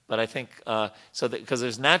not. But I think because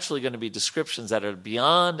there's naturally going to be descriptions that are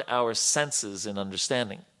beyond our senses in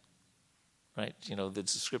understanding, right? The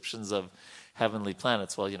descriptions of heavenly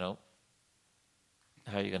planets. Well,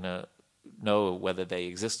 how are you going to know whether they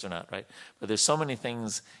exist or not, right? But there's so many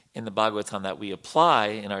things in the Bhagavatam that we apply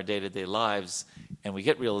in our day-to-day lives, and we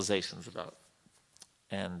get realizations about.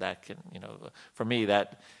 And that can, for me,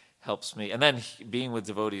 that helps me. And then being with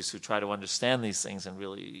devotees who try to understand these things and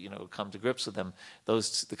really, come to grips with them,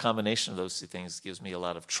 the combination of those two things gives me a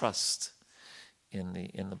lot of trust in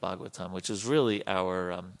the Bhagavatam, which is really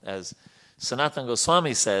our, as Sanatana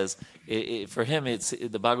Goswami says, for him,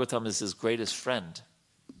 the Bhagavatam is his greatest friend.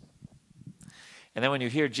 And then when you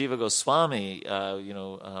hear Jiva Goswami,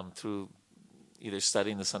 through either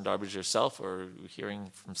studying the Sandarbhas yourself or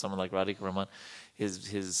hearing from someone like Radhika Raman,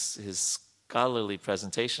 his scholarly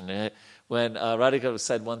presentation. When Radhika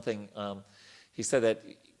said one thing, he said that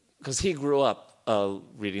because he grew up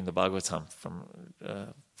reading the Bhagavatam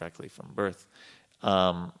practically from birth,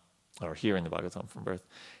 or hearing the Bhagavatam from birth,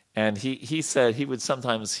 and he said he would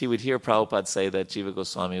hear Prabhupada say that Jiva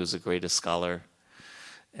Goswami was the greatest scholar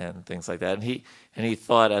and things like that, and he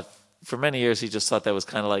thought for many years he just thought that was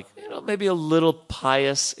kind of like maybe a little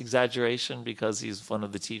pious exaggeration because he's one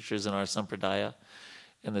of the teachers in our sampradaya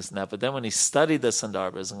and this and that. But then when he studied the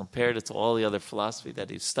Sandarbhas and compared it to all the other philosophy that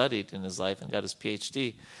he studied in his life and got his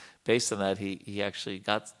PhD, based on that he actually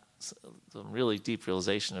got some really deep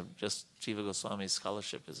realization of just Jiva Goswami's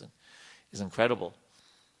scholarship is incredible.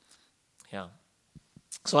 Yeah.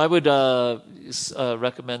 So I would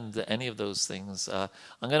recommend any of those things. I'm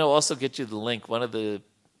going to also get you the link. One of the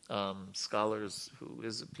scholars who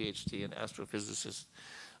is a PhD and astrophysicist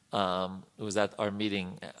who was at our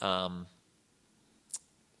meeting,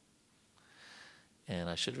 and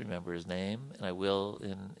I should remember his name, and I will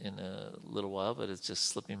in a little while, but it's just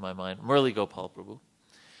slipping my mind. Murli Gopal Prabhu,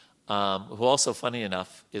 who also, funny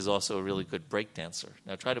enough, is also a really good break dancer.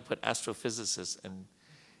 Now try to put astrophysicists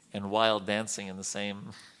and wild dancing in the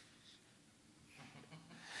same.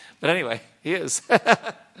 But anyway, he is.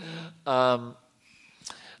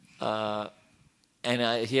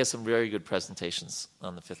 And he has some very good presentations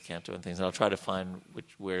on the fifth canto and things. And I'll try to find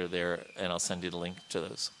where they're, and I'll send you the link to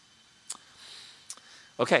those.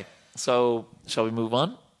 Okay, so shall we move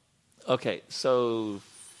on? Okay, so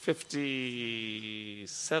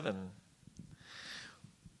 57.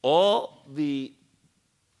 All the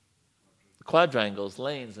quadrangles,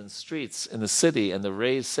 lanes, and streets in the city and the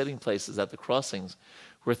raised sitting places at the crossings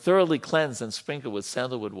were thoroughly cleansed and sprinkled with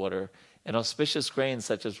sandalwood water, and auspicious grains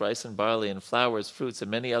such as rice and barley and flowers, fruits,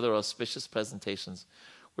 and many other auspicious presentations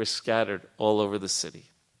were scattered all over the city.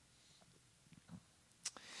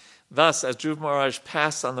 Thus, as Dhruv Maharaj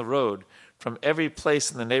passed on the road, from every place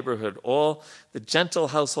in the neighborhood, all the gentle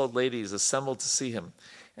household ladies assembled to see him,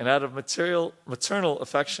 And out of maternal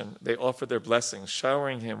affection, they offered their blessings,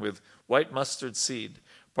 showering him with white mustard seed,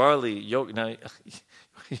 barley, yogurt. Now,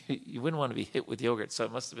 you wouldn't want to be hit with yogurt, so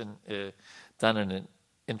it must have been done in an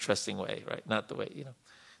interesting way, right? Not the way,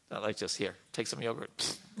 not like just here, take some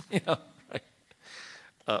yogurt, right?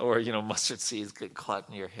 Or, mustard seeds get caught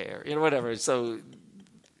in your hair, whatever. So,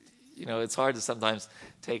 it's hard to sometimes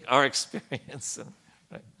take our experience and,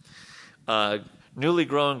 right? Newly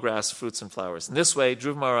grown grass, fruits, and flowers. In this way,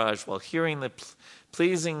 Dhruv Maharaj, while hearing the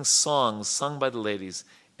pleasing songs sung by the ladies,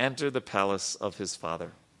 entered the palace of his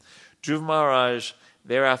father. Dhruv Maharaj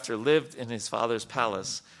thereafter lived in his father's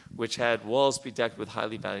palace, which had walls bedecked with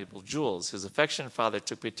highly valuable jewels. His affectionate father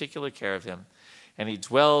took particular care of him, and he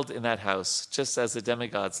dwelled in that house just as the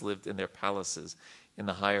demigods lived in their palaces in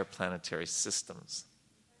the higher planetary systems.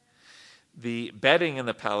 The bedding in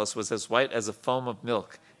the palace was as white as a foam of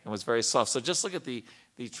milk and was very soft. So just look at the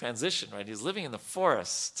transition, right? He's living in the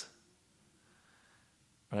forest,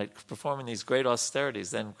 right? Performing these great austerities.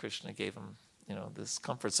 Then Krishna gave him, this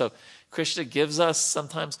comfort. So Krishna gives us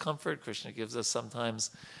sometimes comfort. Krishna gives us sometimes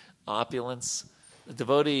opulence. The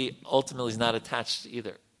devotee ultimately is not attached to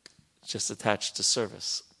either. It's just attached to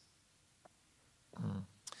service.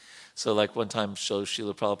 So like one time,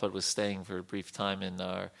 Srila Prabhupada was staying for a brief time in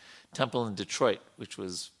our temple in Detroit, which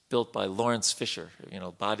was built by Lawrence Fisher,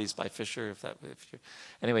 Bodies by Fisher.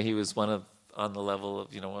 Anyway, he was on the level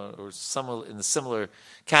of, or somewhere in the similar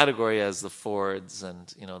category as the Fords and,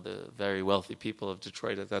 the very wealthy people of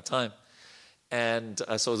Detroit at that time. And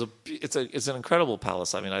so it's an incredible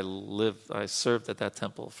palace. I mean, I served at that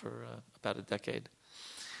temple for about a decade.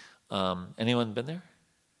 Anyone been there?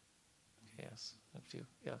 Yes, a few,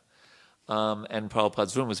 yeah. And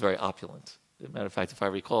Prabhupada's room was very opulent. As a matter of fact, if I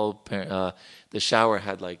recall, the shower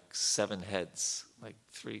had like 7 heads, like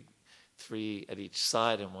three at each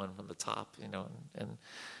side and one from the top, and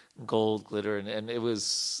gold glitter, and it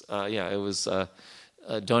was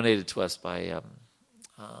donated to us by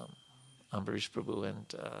Ambarish Prabhu and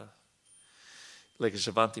Lekha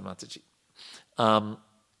Shavanti Mataji.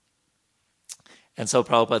 And so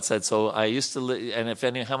Prabhupada said, so I used to live,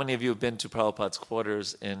 and how many of you have been to Prabhupada's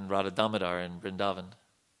quarters in Radha Damodar in Vrindavan?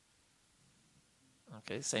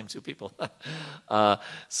 Okay, same 2 people.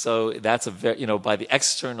 So that's a very, by the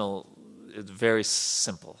external, it's very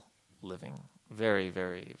simple living. Very,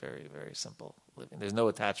 very, very, very simple living. There's no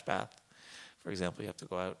attached bath. For example, you have to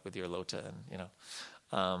go out with your lota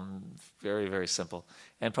and, very, very simple.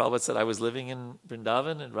 And Prabhupada said, I was living in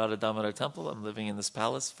Vrindavan, in Radha Damodar temple. I'm living in this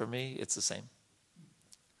palace. For me, it's the same.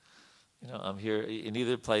 I'm here in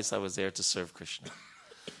either place. I was there to serve Krishna.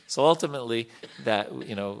 So ultimately,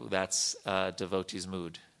 that's a devotee's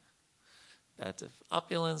mood. That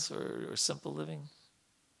opulence or simple living,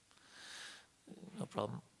 no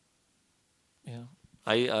problem.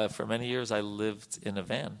 I for many years I lived in a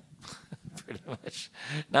van, pretty much.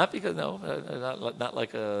 Not because not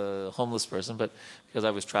like a homeless person, but because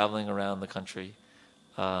I was traveling around the country,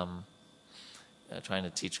 trying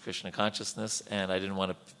to teach Krishna consciousness, and I didn't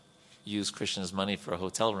want to use Krishna's money for a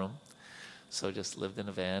hotel room. So just lived in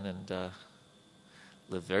a van and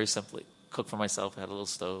lived very simply. Cooked for myself, had a little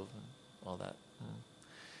stove and all that.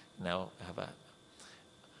 And now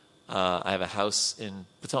I have a house in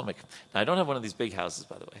Potomac. Now, I don't have one of these big houses,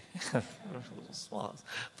 by the way. A little small house.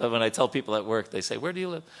 But when I tell people at work, they say, where do you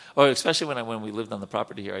live? Or especially when we lived on the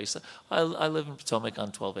property here, I used to say, I live in Potomac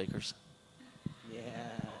on 12 acres.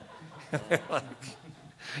 Yeah.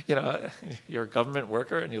 You're a government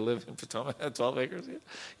worker and you live in Potomac at 12 acres?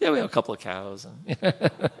 Yeah, we have a couple of cows and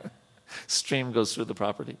stream goes through the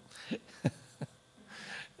property.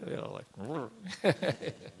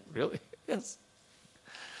 Really? Yes.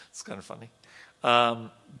 It's kind of funny.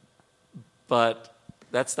 But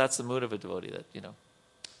that's the mood of a devotee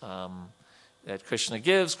that Krishna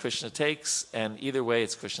gives, Krishna takes, and either way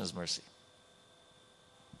it's Krishna's mercy.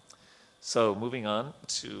 So moving on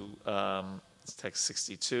to text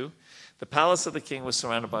 62. The palace of the king was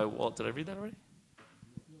surrounded by a wall. Did I read that already?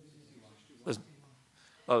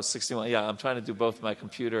 61. Yeah, I'm trying to do both my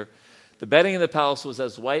computer. The bedding in the palace was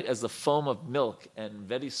as white as the foam of milk and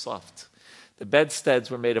very soft. The bedsteads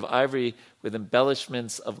were made of ivory with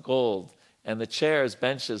embellishments of gold, and the chairs,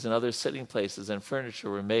 benches, and other sitting places and furniture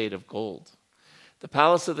were made of gold. The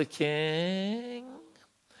palace of the king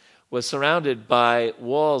was surrounded by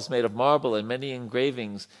walls made of marble and many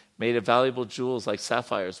engravings made of valuable jewels like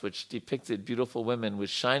sapphires, which depicted beautiful women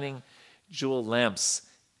with shining jewel lamps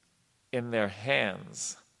in their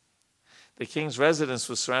hands. The king's residence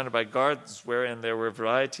was surrounded by gardens wherein there were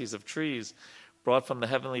varieties of trees brought from the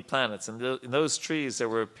heavenly planets. And in those trees there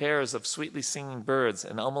were pairs of sweetly singing birds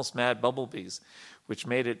and almost mad bumblebees, which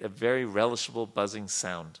made it a very relishable buzzing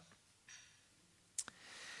sound.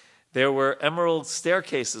 There were emerald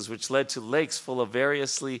staircases which led to lakes full of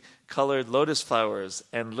variously colored lotus flowers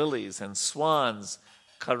and lilies and swans,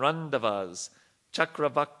 karandavas,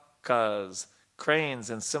 chakravakas, cranes,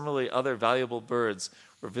 and similarly other valuable birds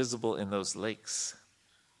were visible in those lakes.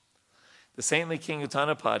 The saintly King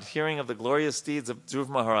Uttanapad, hearing of the glorious deeds of Dhruva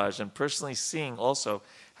Maharaj and personally seeing also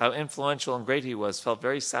how influential and great he was, felt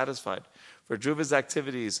very satisfied, for Dhruva's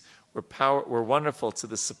activities were wonderful to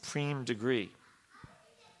the supreme degree.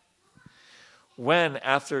 When,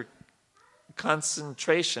 after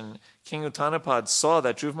concentration, King Uttanapad saw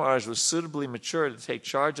that Dhruva Maharaj was suitably mature to take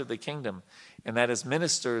charge of the kingdom, and that his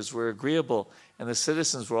ministers were agreeable and the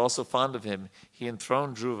citizens were also fond of him, he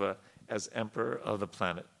enthroned Dhruva as emperor of the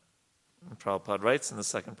planet. And Prabhupada writes in the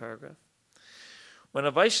second paragraph, when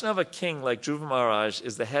a Vaishnava king like Dhruva Maharaj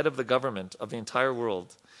is the head of the government of the entire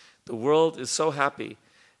world, the world is so happy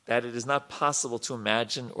that it is not possible to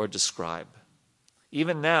imagine or describe.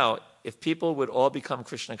 Even now, if people would all become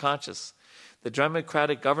Krishna conscious, the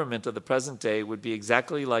democratic government of the present day would be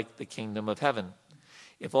exactly like the kingdom of heaven.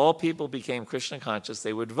 If all people became Krishna conscious,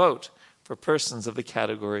 they would vote for persons of the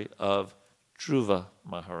category of Dhruva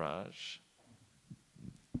Maharaj.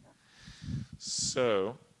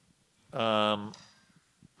 So,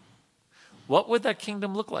 what would that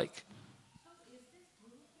kingdom look like?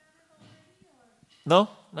 No,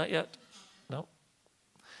 not yet. No.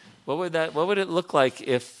 What would it look like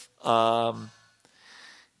if the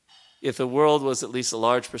world was at least a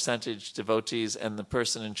large percentage devotees and the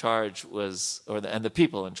person in charge was, and the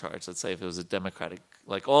people in charge, let's say if it was a democratic,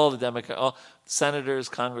 like all senators,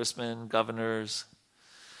 congressmen, governors,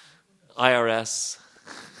 IRS,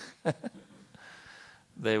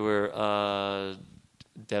 they were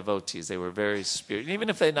devotees. They were very spiritual, even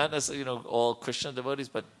if they're not necessarily all Krishna devotees,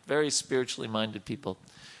 but very spiritually minded people.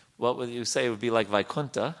 What would you say would be like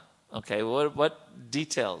Vaikuntha? Okay, what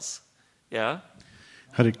details? Yeah?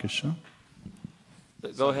 Hare Krishna.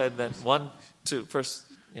 Go ahead then. 1, 2, first.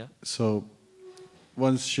 Yeah. So,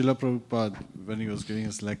 once Srila Prabhupada, when he was giving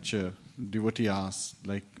his lecture, devotee asked,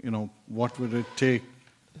 what would it take,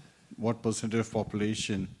 what percentage of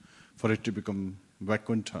population for it to become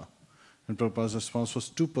Vaikuntha? And Prabhupada's response was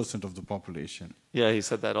 2% of the population. Yeah, he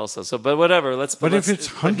said that also. So, but whatever. But if it's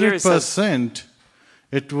 100%,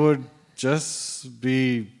 it would just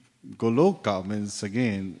be Goloka, means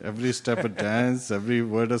again, every step a dance, every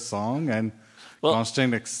word a song, and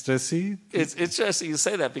constant ecstasy. It's interesting you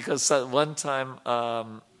say that, because one time a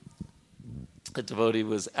devotee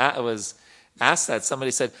was asked that.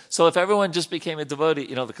 Somebody said, so if everyone just became a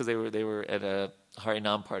devotee, because they were at a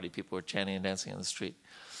Harinam party, people were chanting and dancing on the street,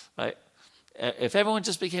 right? If everyone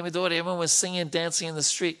just became a devotee, everyone was singing and dancing in the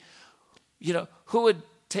street, who would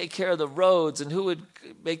take care of the roads and who would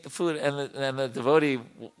make the food? And the devotee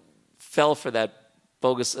fell for that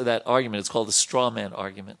argument. It's called the straw man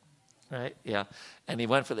argument, right? Yeah. And he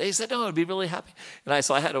went for that. He said, no, I'd be really happy. And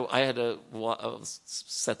so I had to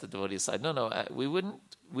set the devotee aside. No, we wouldn't.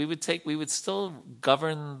 We would still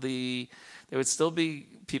govern there would still be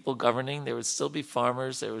people governing. There would still be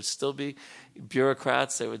farmers. There would still be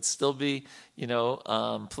bureaucrats. There would still be,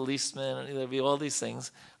 policemen. There would be all these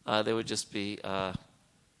things. There would just be,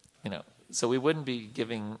 so we wouldn't be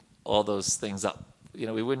giving all those things up.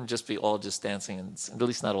 We wouldn't just be all just dancing, at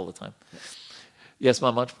least not all the time. Yes,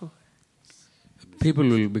 Mahamajpu? People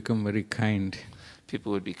will become very kind.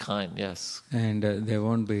 People would be kind, yes. And they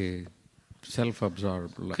won't be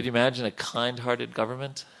self-absorbed. Could you imagine a kind-hearted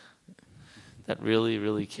government that really,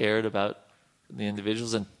 really cared about the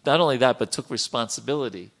individuals, and not only that, but took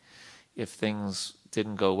responsibility if things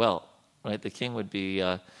didn't go well, right? The king would be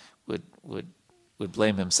would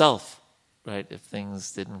blame himself, right, if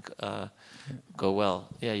things didn't go well.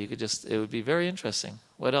 Yeah, it would be very interesting.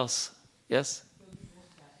 What else? Yes?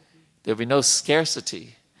 There would be no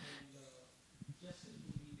scarcity.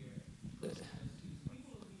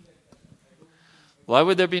 Why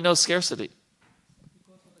would there be no scarcity?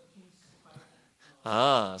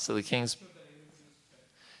 So the king's...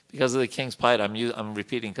 Because of the king's piety. I'm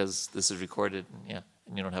repeating because this is recorded, and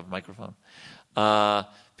you don't have a microphone.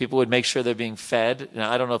 People would make sure they're being fed.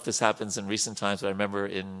 Now, I don't know if this happens in recent times, but I remember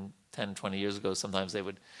 10, 20 years ago, sometimes they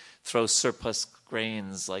would throw surplus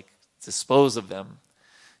grains, dispose of them,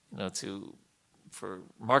 for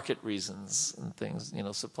market reasons and things,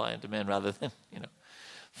 supply and demand, rather than,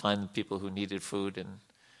 find people who needed food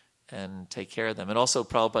and take care of them. And also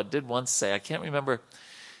Prabhupada did once say, I can't remember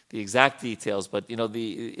exact details, but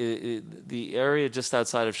the area just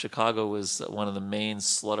outside of Chicago was one of the main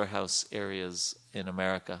slaughterhouse areas in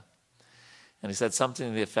America. And he said something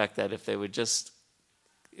to the effect that if there was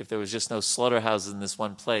just no slaughterhouses in this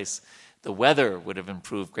one place, the weather would have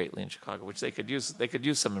improved greatly in Chicago, which they could use. They could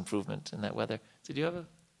use some improvement in that weather. Did you have a?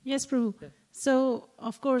 Yes, Prabhu. Yeah. So,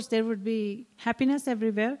 of course, there would be happiness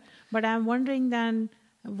everywhere, but I'm wondering then,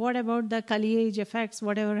 what about the Kali age effects,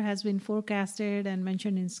 whatever has been forecasted and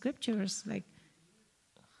mentioned in scriptures? Like,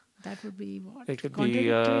 that would be what? It could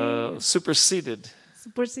be superseded.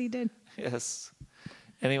 Superseded. Yes.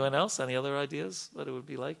 Anyone else? Any other ideas what it would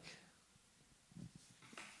be like?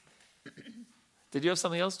 Did you have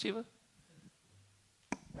something else, Jiva?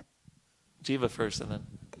 Jiva first and then.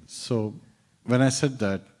 So, when I said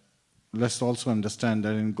that, let's also understand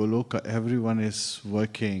that in Goloka, everyone is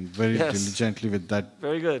working very diligently with that.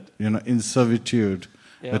 Very good. In servitude,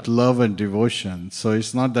 with love and devotion. So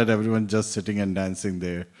it's not that everyone just sitting and dancing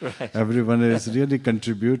there. Right. Everyone is really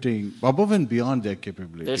contributing above and beyond their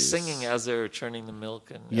capabilities. They're singing as they're churning the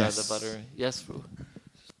milk and the butter. Yes, Ru.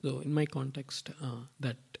 So in my context,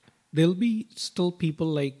 that there'll be still people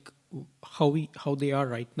like how they are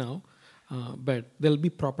right now, but there'll be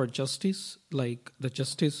proper justice. Like the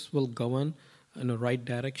justice will govern in the right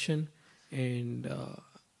direction, and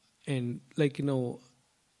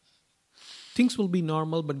things will be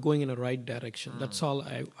normal, but going in the right direction. That's all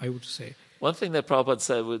I would say. One thing that Prabhupada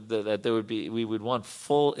said that we would want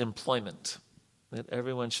full employment, that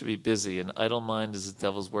everyone should be busy, and idle mind is the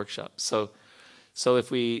devil's workshop. So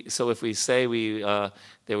if we say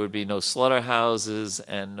there would be no slaughterhouses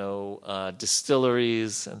and no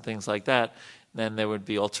distilleries and things like that, then there would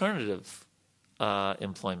be alternative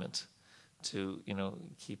employment to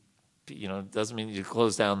keep. It doesn't mean you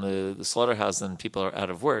close down the slaughterhouse and people are out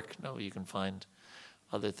of work. No, you can find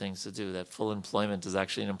other things to do. That full employment is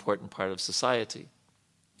actually an important part of society.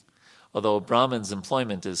 Although Brahman's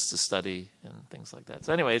employment is to study and things like that.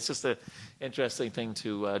 So anyway, it's just an interesting thing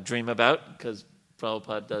to dream about because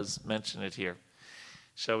Prabhupada does mention it here.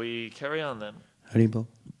 Shall we carry on then? Haribol.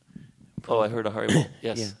 Oh, I heard a Haribol.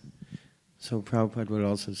 Yes. Yeah. So Prabhupada would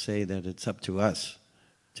also say that it's up to us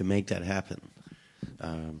to make that happen.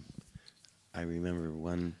 I remember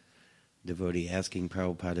one devotee asking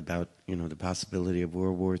Prabhupada about, the possibility of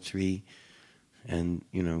World War III and,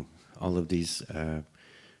 all of these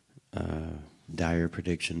dire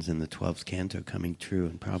predictions in the 12th canto coming true.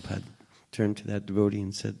 And Prabhupada turned to that devotee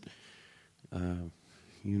and said,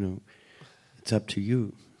 it's up to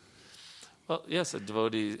you. Well, yes, a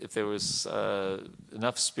devotee, if there was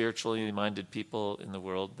enough spiritually minded people in the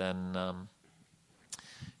world, then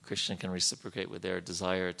Krishna can reciprocate with their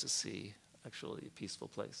desire to see actually a peaceful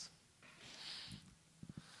place.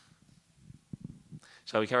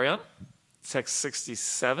 Shall we carry on? Text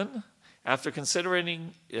 67. After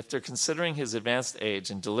considering his advanced age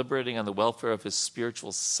and deliberating on the welfare of his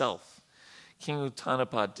spiritual self, King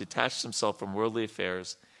Uttanapad detached himself from worldly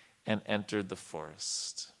affairs and entered the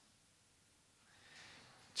forest.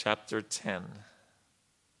 Chapter 10.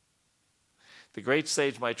 The great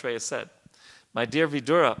sage Maitreya said, "My dear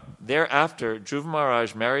Vidura, thereafter Dhruva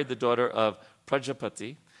Maharaj married the daughter of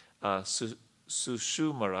Prajapati,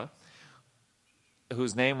 Sushumara,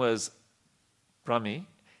 whose name was Brahmi,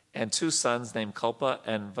 and two sons named Kalpa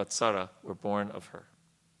and Vatsara were born of her."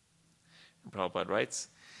 And Prabhupada writes,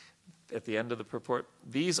 at the end of the purport,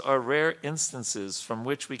 "These are rare instances from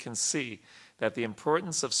which we can see that the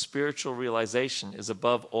importance of spiritual realization is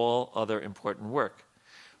above all other important work.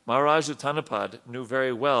 Maharaj Uttanapad knew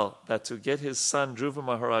very well that to get his son Dhruva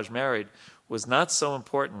Maharaj married was not so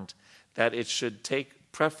important that it should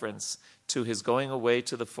take preference to his going away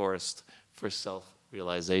to the forest for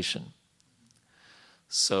self-realization."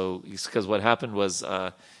 So, because what happened was,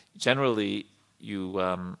 generally,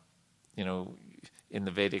 in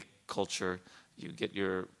the Vedic culture, you get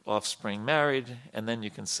your offspring married, and then you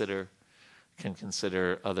can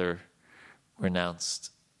consider other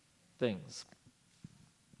renounced things.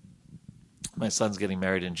 My son's getting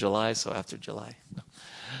married in July, so after July.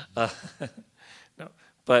 No.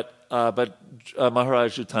 But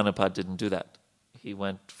Maharaj Uttanapad didn't do that. He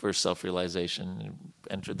went for self-realization,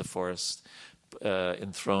 entered the forest,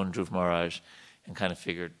 enthroned Dhruva Maharaj, and kind of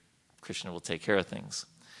figured Krishna will take care of things.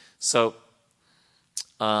 So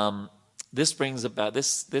this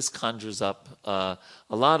conjures up a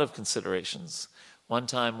lot of considerations. One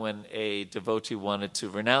time when a devotee wanted to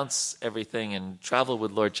renounce everything and travel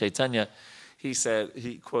with Lord Chaitanya, he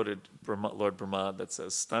quoted Lord Brahma that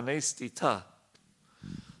says, "Stanestita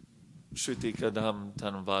Shruti Kadam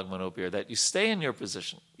Tanam Vagmanopir," that you stay in your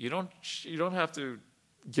position. You don't have to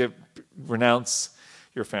renounce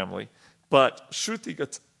your family. But Shruti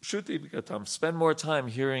Gatam, spend more time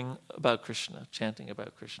hearing about Krishna, chanting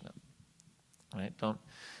about Krishna. Right?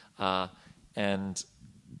 And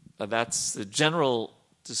that's the general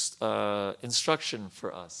instruction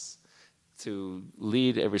for us, to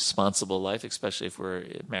lead a responsible life, especially if we're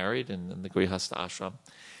married and in the Grihastha ashram.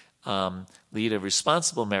 Lead a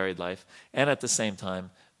responsible married life, and at the same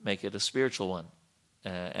time make it a spiritual one,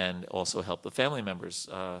 and also help the family members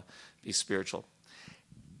be spiritual.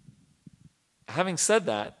 Having said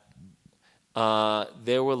that,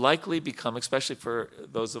 there will likely become, especially for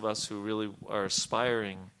those of us who really are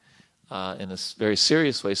aspiring in a very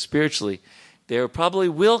serious way spiritually, there probably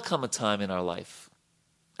will come a time in our life,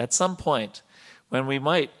 at some point, when we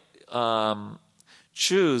might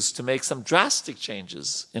choose to make some drastic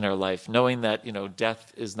changes in our life, knowing that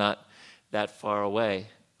death is not that far away,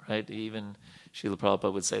 right? Even Srila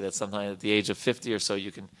Prabhupada would say that sometime at the age of 50 or so,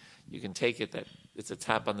 you can take it that it's a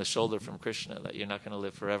tap on the shoulder from Krishna, that you're not going to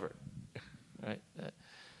live forever, right?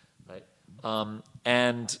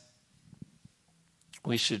 And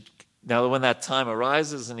we should, now when that time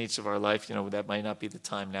arises in each of our life, that might not be the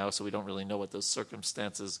time now, so we don't really know what those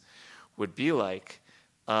circumstances would be like.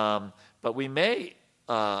 But we may,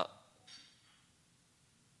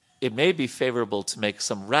 it may be favorable to make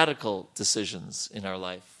some radical decisions in our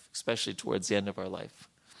life, especially towards the end of our life,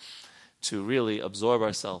 to really absorb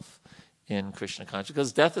ourselves in Krishna consciousness,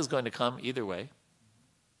 because death is going to come either way.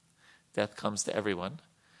 Death comes to everyone.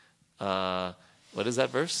 What is that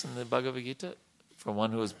verse in the Bhagavad Gita? For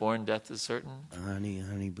one who is born, death is certain. Ani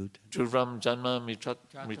Bhuta. Dhruvam janma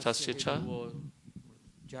mritasya cha.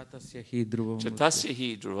 Jatasya hi dhruvam. Jatasya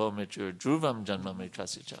hi dhruvam mrityur. Dhruvam janma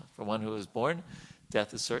mritasya cha. For one who is born,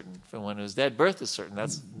 death is certain. For one who is dead, birth is certain.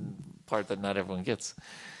 That's the part that not everyone gets.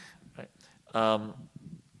 Right?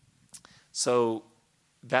 So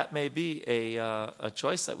that may be a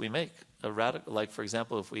choice that we make. A radical, like for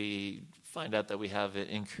example, if we find out that we have an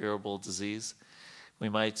incurable disease, we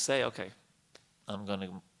might say, okay, I'm going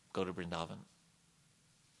to go to Vrindavan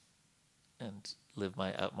and live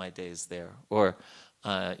out my days there. Or,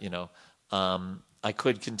 I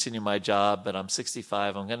could continue my job, but I'm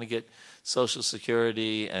 65. I'm going to get Social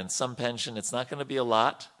Security and some pension. It's not going to be a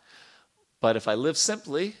lot, but if I live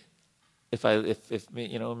simply, if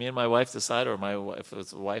me and my wife decide, or if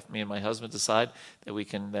it's a wife, me and my husband decide that we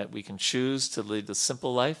can choose to lead a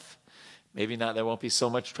simple life, maybe not. There won't be so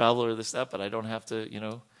much travel or this that, but I don't have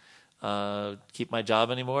to keep my job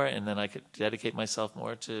anymore, and then I could dedicate myself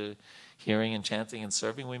more to hearing and chanting and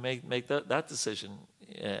serving. We may make that decision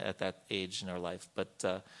at that age in our life.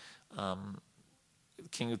 But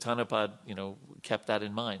King Uttanapad, kept that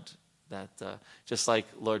in mind. That just like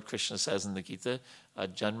Lord Krishna says in the Gita,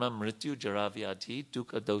 Janma Mrityu Jaravyati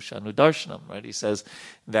Dukkha Doshanudarshanam, right? He says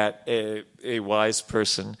that a wise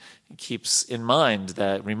person keeps in mind,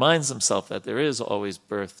 that reminds himself that there is always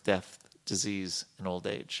birth, death, disease, and old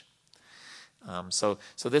age. So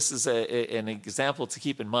this is an example to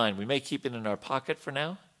keep in mind. We may keep it in our pocket for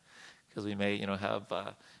now, because we may,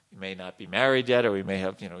 we may not be married yet, or we may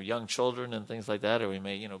have, young children and things like that, or we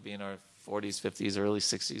may, be in our 40s, 50s, early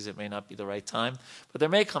 60s. It may not be the right time, but there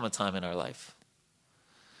may come a time in our life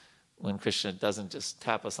when Krishna doesn't just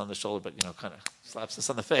tap us on the shoulder, but kind of slaps us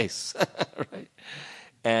on the face, right?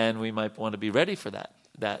 And we might want to be ready for that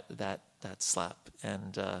slap,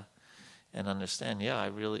 and understand. Yeah, I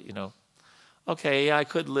really, okay, yeah, I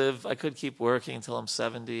could keep working until I'm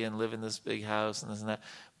 70 and live in this big house and this and that.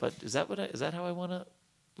 But is that how I want to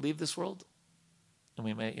leave this world? And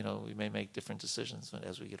we may make different decisions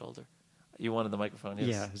as we get older. You wanted the microphone, yes?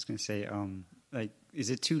 Yeah, I was going to say,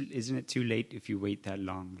 isn't it too late if you wait that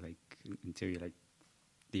long, until you're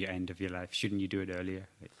the end of your life? Shouldn't you do it earlier?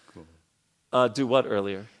 Do what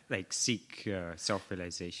earlier? Seek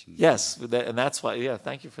self-realization. Yes, and that's why. Yeah,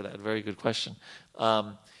 thank you for that. Very good question.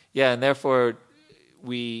 And therefore,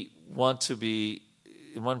 we want to be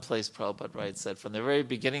in one place. Prabhupada Wright said, from the very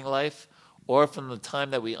beginning of life, or from the time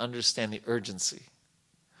that we understand the urgency,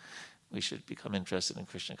 we should become interested in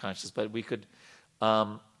Krishna consciousness. But we could.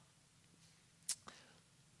 One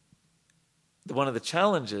of the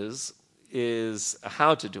challenges is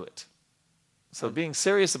how to do it. So being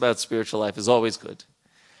serious about spiritual life is always good.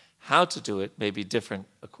 How to do it may be different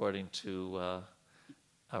according to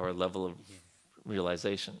our level of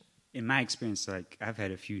realization. In my experience, I've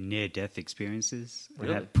had a few near-death experiences, and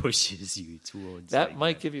Really? that pushes you towards That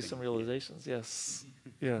might give you some realizations. Yes,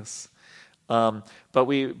 yes.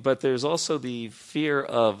 But there's also the fear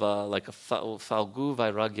of a falgu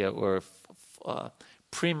vairagya, or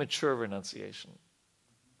premature renunciation,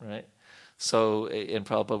 right? So in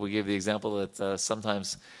Prabhupada, we gave the example that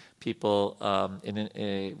sometimes people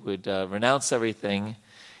would renounce everything,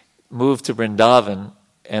 move to Vrindavan,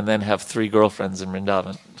 and then have 3 girlfriends in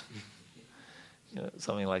Vrindavan.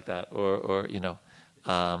 Something like that, or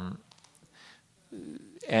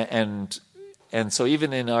and so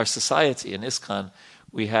even in our society, in ISKCON,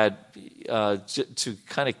 we had, to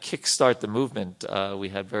kind of kickstart the movement, we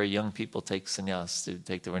had very young people take sannyas, to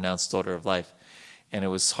take the renounced order of life. And it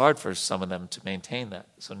was hard for some of them to maintain that.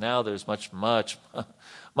 So now there's much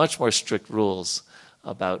more strict rules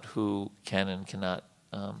about who can and cannot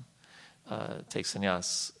take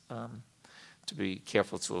sannyas, to be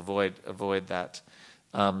careful to avoid that.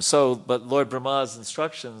 But Lord Brahma's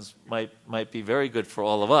instructions might be very good for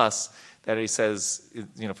all of us, that he says,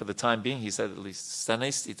 for the time being, he said at least,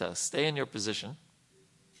 stanestita, stay in your position.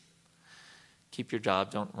 Keep your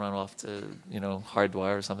job, don't run off to,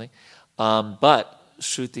 Hardwire or something. But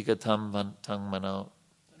Shrutigatam Tang Mano.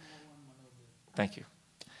 Thank you.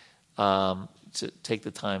 To take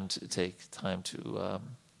the time to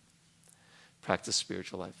practice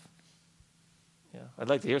spiritual life. Yeah, I'd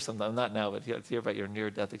like to hear something. Not now, but I'd like to hear about your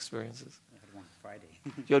near-death experiences. I had one Friday.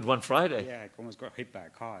 You had one Friday? Yeah, I almost got hit by a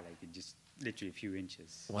car, just literally a few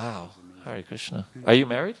inches. Wow. Hare Krishna. Are you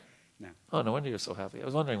married? No. Oh, no wonder you're so happy. I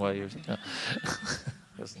was wondering why you're... Yeah.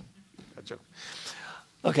 Listen, a joke.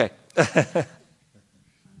 Okay.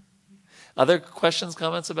 Other questions,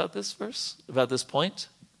 comments about this verse? About this point?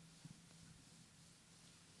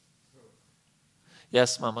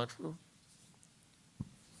 Yes, Mama?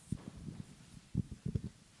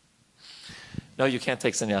 No, you can't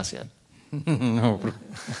take sannyas yet. No.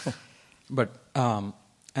 But I'm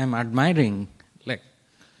admiring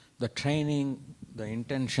the training, the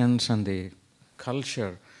intentions, and the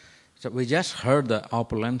culture. So we just heard the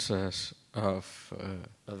opulences of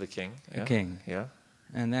the king. The king. Yeah.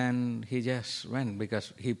 And then he just went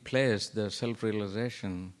because he placed the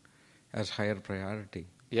self-realization as higher priority.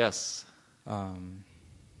 Yes.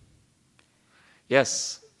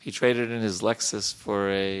 Yes. He traded in his Lexus for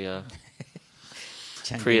a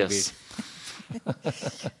Prius.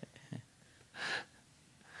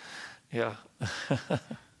 Yeah.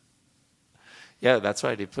 Yeah, that's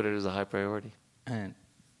right. He put it as a high priority. And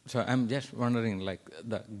so I'm just wondering,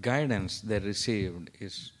 the guidance they received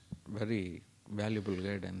is very valuable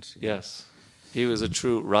guidance. Yes. He was a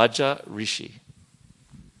true Raja Rishi,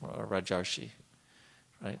 or Rajarshi,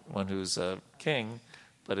 right? One who's a king,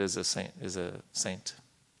 but is a saint.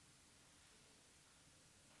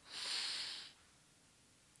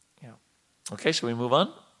 Yeah. Okay, shall we move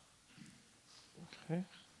on? Okay.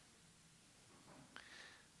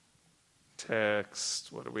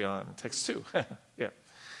 Text, what are we on? Text 2. Yeah.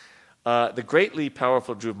 The greatly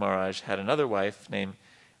powerful Dhruv Maharaj had another wife named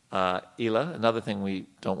Ila, another thing we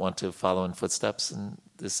don't want to follow in footsteps in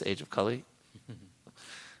this age of Kali,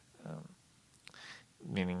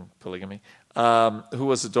 meaning polygamy, who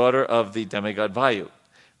was the daughter of the demigod Vayu.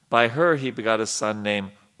 By her he begot a son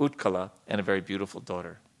named Utkala and a very beautiful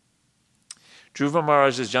daughter. Dhruva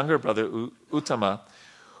Maharaj's younger brother Uttama,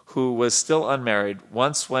 who was still unmarried,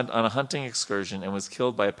 once went on a hunting excursion and was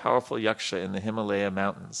killed by a powerful yaksha in the Himalaya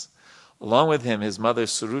mountains. Along with him, his mother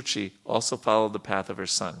Suruchi also followed the path of her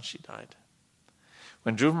son. She died.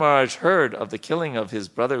 When Dhruva Maharaj heard of the killing of his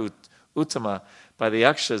brother Uttama by the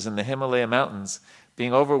yakshas in the Himalaya mountains,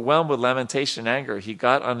 being overwhelmed with lamentation and anger, he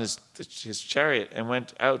got on his chariot and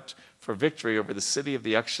went out for victory over the city of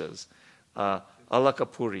the yakshas,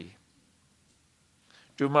 Alakapuri.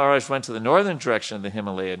 Dhruva Maharaj went to the northern direction of the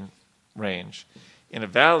Himalayan range. In a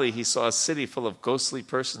valley, he saw a city full of ghostly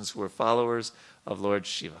persons who were followers of Lord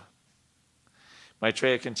Shiva.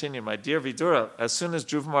 Maitreya continued, "My dear Vidura, as soon as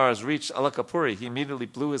Dhruva Maharaj reached Alakapuri, he immediately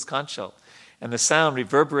blew his conch shell, and the sound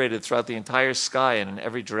reverberated throughout the entire sky and in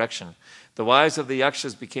every direction. The wives of the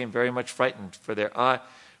yakshas became very much frightened, for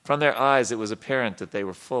from their eyes it was apparent that they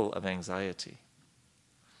were full of anxiety.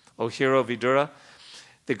 O hero Vidura,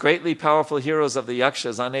 the greatly powerful heroes of the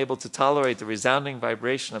yakshas, unable to tolerate the resounding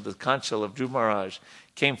vibration of the conch shell of Dhruva Maharaj,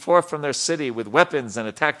 came forth from their city with weapons and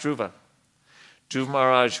attacked Dhruva. Dhruva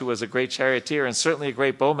Maharaj, who was a great charioteer and certainly a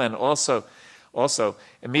great bowman, also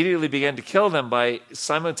immediately began to kill them by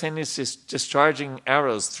simultaneously discharging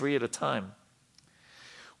arrows 3 at a time.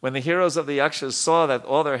 When the heroes of the yakshas saw that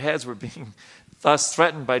all their heads were being thus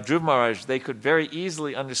threatened by Dhruva Maharaj, they could very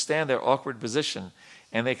easily understand their awkward position,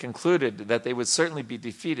 and they concluded that they would certainly be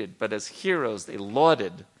defeated, but as heroes they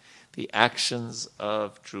lauded the actions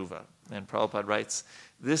of Dhruva. And Prabhupada writes,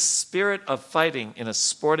 this spirit of fighting in a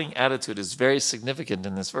sporting attitude is very significant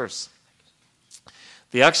in this verse.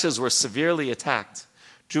 The yakshas were severely attacked.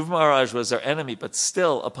 Dhruva Maharaj was their enemy, but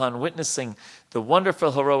still, upon witnessing the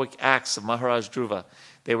wonderful heroic acts of Maharaj Dhruva,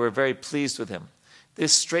 they were very pleased with him.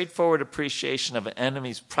 This straightforward appreciation of an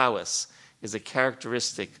enemy's prowess is a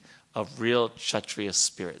characteristic of real Kshatriya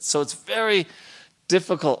spirit. So it's very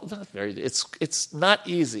difficult, it's not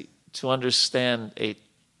easy to understand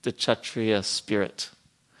the Kshatriya spirit,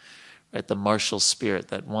 right? The martial spirit,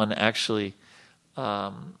 that one actually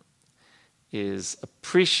enjoys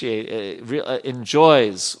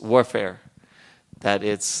warfare. That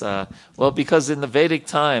it's, because in the Vedic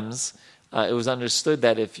times, it was understood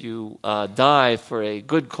that if you die for a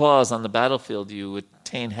good cause on the battlefield, you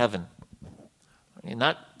attain heaven. I mean,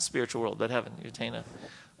 not spiritual world, but heaven. You attain a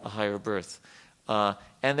higher birth.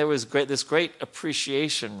 And there was this great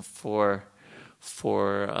appreciation for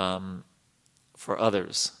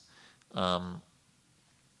others.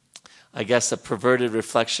 I guess a perverted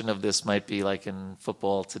reflection of this might be like in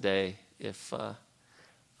football today, if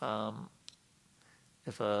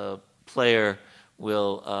a player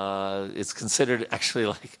will, it's considered actually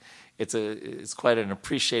like it's quite an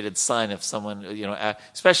appreciated sign if someone,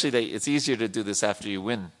 especially it's easier to do this after you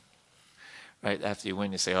win, right? After you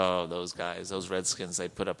win, you say, "Oh, those guys, those Redskins, they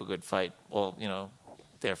put up a good fight. Well,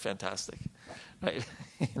 they're fantastic, right?"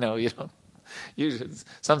 You don't.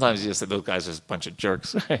 Sometimes you just say those guys are a bunch of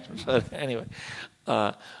jerks, right? But anyway,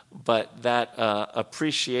 but that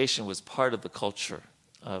appreciation was part of the culture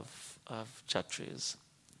of Kshatriyas.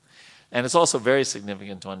 And it's also very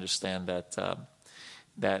significant to understand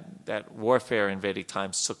that warfare in Vedic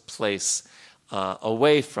times took place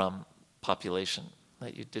away from population.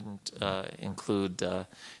 That you didn't include.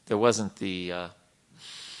 There wasn't the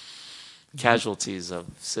casualties of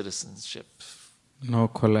citizenship. No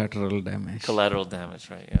collateral damage. Collateral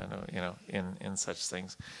damage, right? In such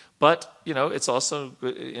things. But it's also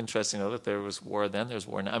interesting though that there was war then. There's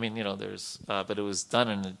war now. I mean, there's, but it was done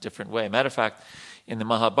in a different way. Matter of fact, in the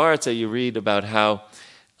Mahabharata, you read about how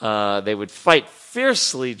they would fight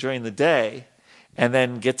fiercely during the day, and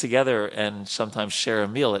then get together and sometimes share a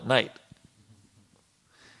meal at night,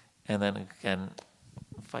 and then again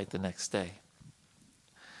fight the next day.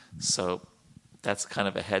 So that's kind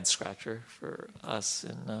of a head scratcher for us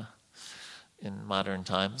in modern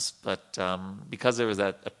times. But because there was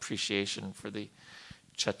that appreciation for the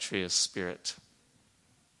Kshatriya spirit.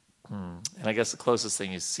 And I guess the closest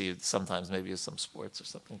thing you see sometimes maybe is some sports or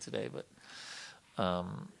something today. But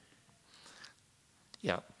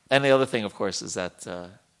yeah. And the other thing, of course, is that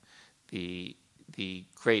the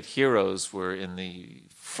great heroes were in the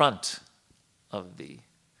front of the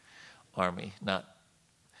army, not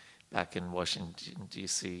back in Washington,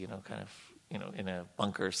 D.C., kind of, in a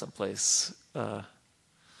bunker someplace like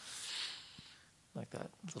that. A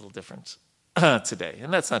little different today.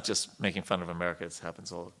 And that's not just making fun of America. It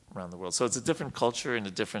happens all around the world. So it's a different culture in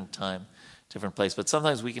a different time, different place. But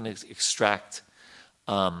sometimes we can extract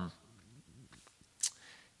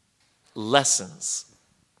lessons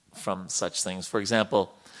from such things. For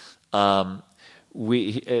example, we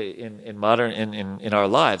in our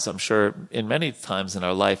lives, I'm sure in many times in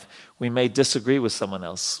our life, we may disagree with someone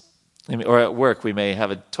else. Or at work, we may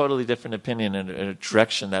have a totally different opinion in a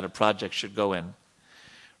direction that a project should go in,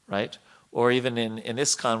 right? Or even in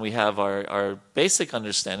ISKCON, we have our basic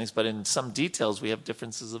understandings, but in some details, we have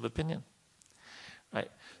differences of opinion,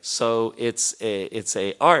 right? So it's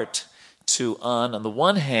a art to, on the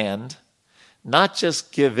one hand, not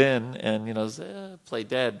just give in and play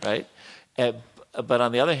dead, right? But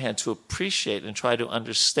on the other hand, to appreciate and try to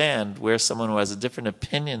understand where someone who has a different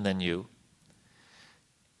opinion than you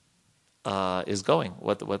is going,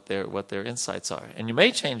 what their insights are. And you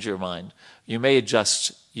may change your mind. You may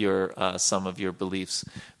adjust some of your beliefs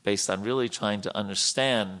based on really trying to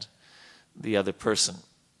understand the other person.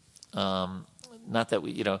 Not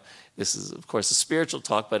that this is, of course, a spiritual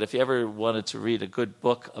talk, but if you ever wanted to read a good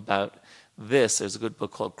book about this, there's a good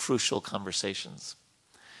book called Crucial Conversations,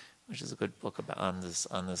 which is a good book on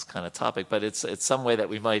this kind of topic. But it's some way that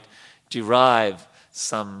we might derive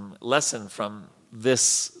some lesson from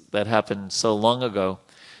this that happened so long ago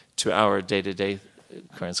to our day-to-day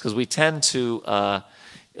occurrence. Because we tend to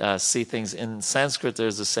see things in Sanskrit.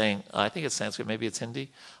 There's a saying, I think it's Sanskrit, maybe it's Hindi,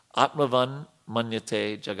 Atmavan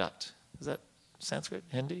Manyate Jagat. Is that Sanskrit?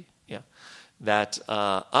 Hindi? Yeah. That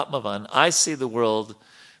Atmavan, I see the world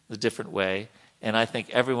the different way, and I think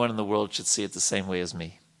everyone in the world should see it the same way as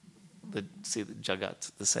me. See the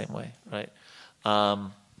Jagat the same way, right?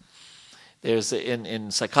 There's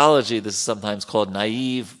in psychology, this is sometimes called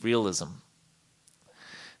naive realism.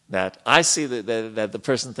 That I see that the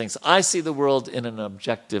person thinks, I see the world in an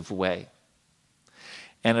objective way.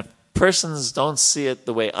 And if persons don't see it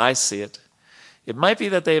the way I see it, it might be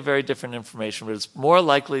that they have very different information, but it's more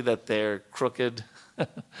likely that they're crooked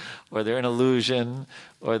or they're an illusion,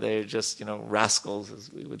 or they're just, rascals,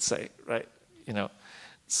 as we would say, right?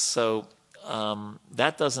 So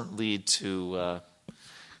that doesn't lead to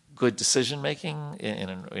good decision making in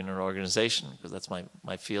an organization, because that's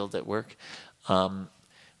my field at work,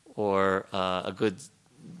 or a good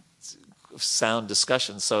sound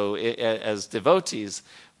discussion. So as devotees,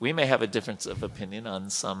 we may have a difference of opinion on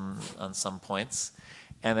some points,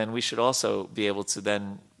 and then we should also be able to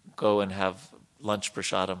then go and have lunch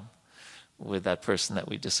prasadam with that person that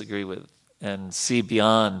we disagree with, and see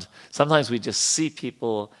beyond. Sometimes we just see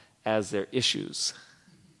people as their issues,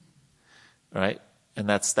 right? And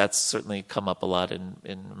that's certainly come up a lot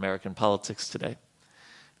in American politics today,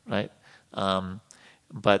 right?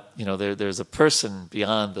 But there's a person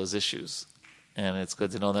beyond those issues, and it's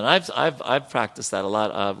good to know that. I've practiced that a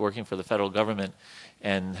lot, working for the federal government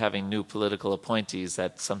and having new political appointees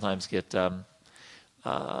that sometimes get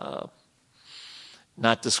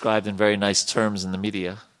not described in very nice terms in the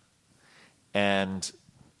media, and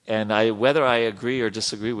whether I agree or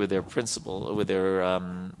disagree with their principle, or with their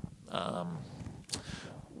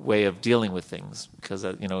way of dealing with things, because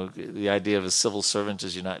the idea of a civil servant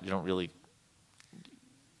is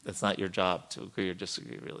that's not your job to agree or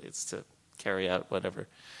disagree, really. It's to carry out whatever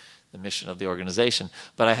the mission of the organization.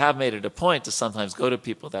 But I have made it a point to sometimes go to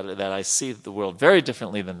people that I see the world very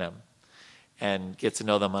differently than them, and get to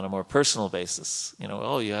know them on a more personal basis.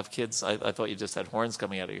 Oh, you have kids? I thought you just had horns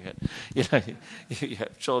coming out of your head. You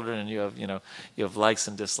have children, and you have likes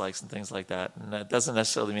and dislikes and things like that. And that doesn't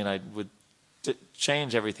necessarily mean I would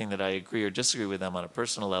change everything that I agree or disagree with them on a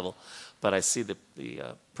personal level, but I see the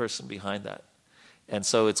person behind that. And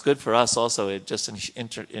so it's good for us also, just in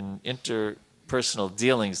interpersonal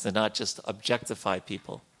dealings, to not just objectify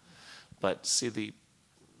people, but see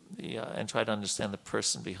and try to understand the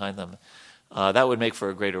person behind them. That would make for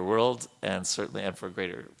a greater world, and certainly for a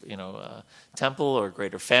greater temple or a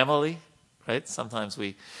greater family, right? Sometimes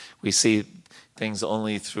we see things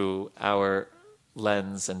only through our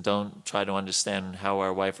lens and don't try to understand how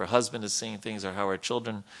our wife or husband is seeing things, or how our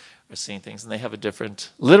children are seeing things, and they have a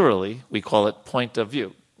different, literally, we call it point of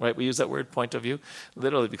view, right? We use that word, point of view,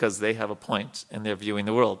 literally, because they have a point and they're viewing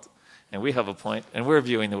the world, and we have a point and we're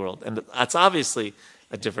viewing the world, and that's obviously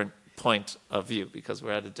a different point of view, because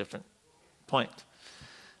we're at a different point,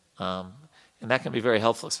 and that can be very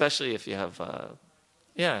helpful, especially if you have,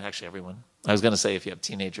 actually everyone. I was going to say if you have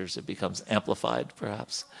teenagers, it becomes amplified,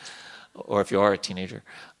 perhaps, or if you are a teenager.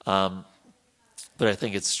 But I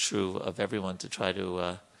think it's true of everyone to try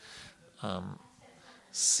to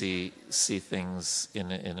see things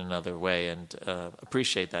in another way, and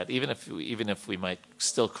appreciate that, even if we might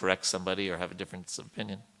still correct somebody or have a difference of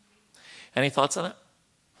opinion. Any thoughts on that?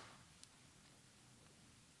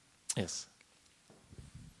 Yes.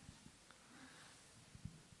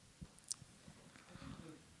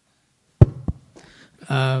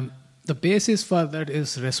 The basis for that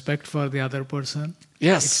is respect for the other person.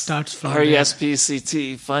 Yes. It starts from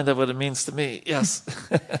RESPCT. Find out what it means to me. Yes.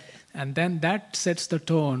 And then that sets the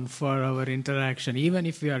tone for our interaction. Even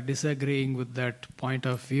if we are disagreeing with that point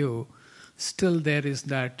of view, still there is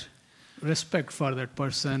that respect for that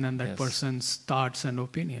person and that person's thoughts and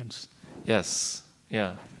opinions. Yes.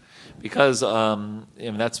 Yeah. Because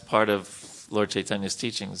that's part of Lord Chaitanya's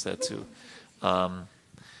teachings, that to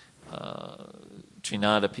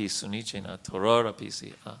Trinadapi Sunichena, Tororapi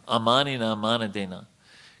Si, Amanina Manadena,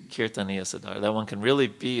 Kirtaniya Sadar. That one can really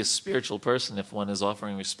be a spiritual person if one is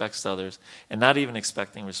offering respects to others and not even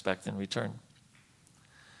expecting respect in return.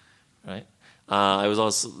 Right? I was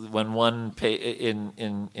also, when one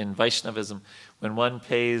in Vaishnavism, when one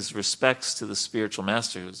pays respects to the spiritual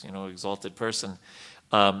master, who's exalted person,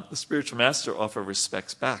 the spiritual master offers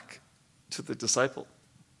respects back to the disciple.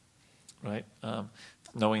 Right?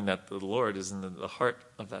 Knowing that the Lord is in the heart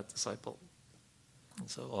of that disciple. And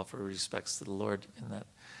so offer respects to the Lord in that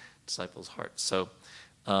disciple's heart. So,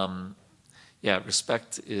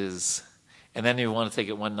 respect is, and then you want to take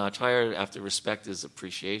it one notch higher. After respect is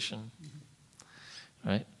appreciation,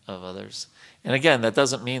 right, of others. And again, that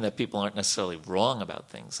doesn't mean that people aren't necessarily wrong about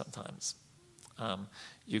things sometimes.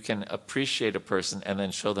 You can appreciate a person and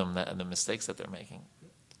then show them the mistakes that they're making.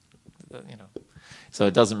 So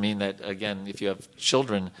it doesn't mean that, again, if you have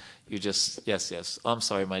children, you just, yes, I'm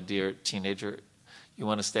sorry, my dear teenager, you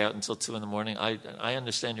want to stay out until 2 a.m? I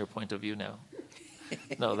understand your point of view now.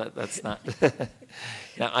 No, that's not.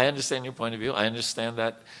 Now, I understand your point of view. I understand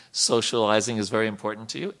that socializing is very important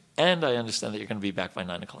to you, and I understand that you're going to be back by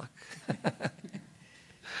 9 o'clock.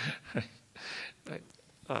 Right.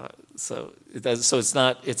 So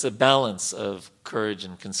it's a balance of courage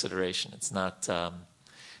and consideration. It's not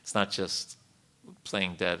just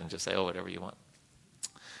playing dead and just say, oh, whatever you want.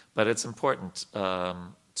 But it's important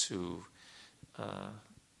to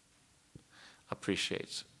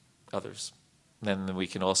appreciate others. Then we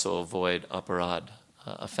can also avoid aparad,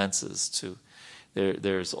 offenses to.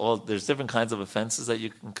 There's different kinds of offenses that you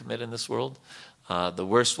can commit in this world. The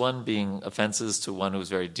worst one being offenses to one who's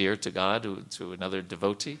very dear to God, to another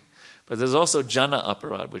devotee. But there's also jana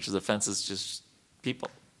aparad, which is offenses to people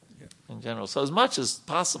in general. So as much as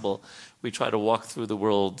possible, we try to walk through the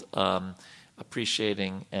world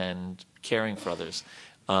appreciating and caring for others.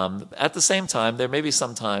 At the same time, there may be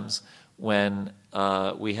some times when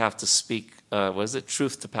we have to speak,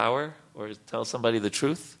 truth to power, or tell somebody the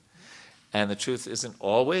truth, and the truth isn't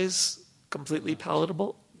always completely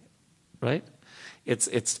palatable, right?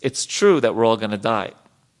 It's true that we're all going to die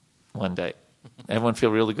one day. Everyone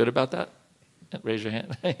feel really good about that? Raise your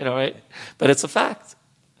hand, right? But it's a fact,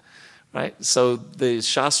 right? So the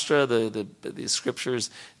Shastra, the scriptures,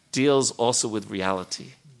 deals also with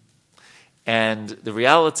reality. And the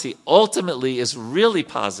reality ultimately is really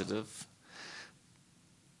positive,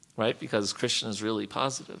 right? Because Krishna is really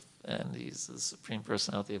positive, and he's the Supreme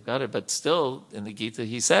Personality of Godhead. But still, in the Gita,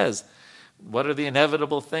 he says, what are the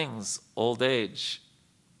inevitable things? Old age,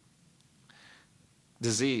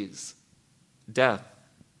 disease, death.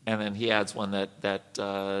 And then he adds one that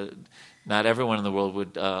not everyone in the world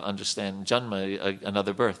would understand, janma,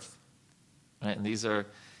 another birth. Right? And these are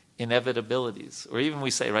inevitabilities. Or even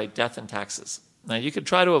we say, right, death and taxes. Now, you could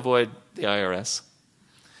try to avoid the IRS.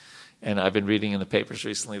 And I've been reading in the papers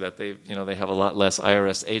recently that they have a lot less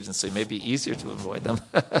IRS agents, so it may be easier to avoid them.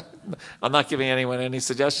 I'm not giving anyone any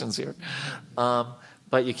suggestions here.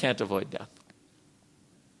 But you can't avoid death.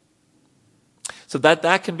 So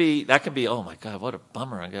that can be, oh my God, what a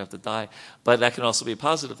bummer, I'm going to have to die. But that can also be a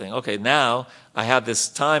positive thing. Okay, now I have this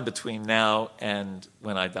time between now and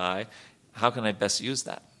when I die. How can I best use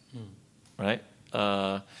that? Right?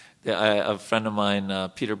 A friend of mine,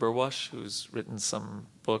 Peter Burwash, who's written some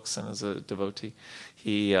books and is a devotee,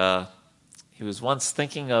 he was once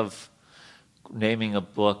thinking of naming a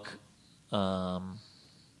book, I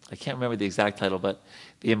can't remember the exact title, but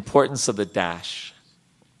The Importance of the Dash.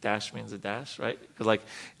 Dash means a dash, right? Because like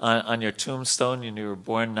on your tombstone, you were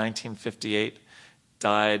born 1958,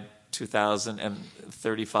 died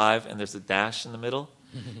 2035, and there's a dash in the middle.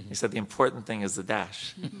 He said the important thing is the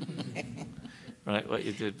dash, right? What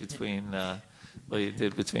you did between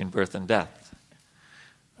birth and death,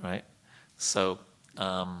 right? So,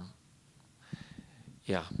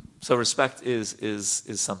 So respect is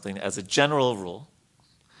something as a general rule.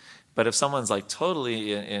 But if someone's like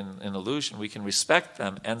totally in illusion, we can respect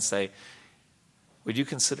them and say, would you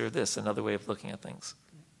consider this another way of looking at things?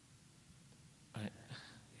 Right?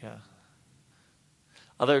 Yeah.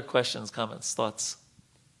 Other questions, comments, thoughts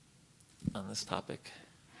on this topic?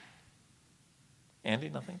 Andy,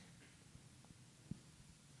 nothing?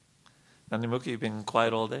 Nandimukhi, you've been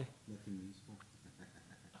quiet all day? Nothing useful.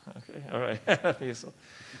 Okay, all right. Useful.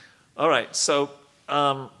 All right, so...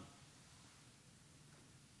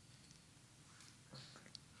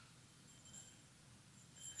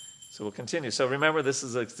 So we'll continue. So remember, this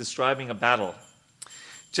is describing a battle.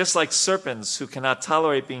 Just like serpents who cannot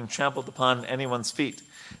tolerate being trampled upon anyone's feet,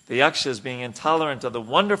 the Yakshas, being intolerant of the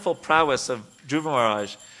wonderful prowess of Dhruva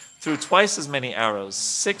Maharaj, threw twice as many arrows,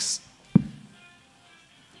 six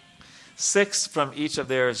from each of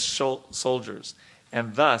their soldiers,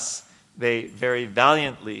 and thus they very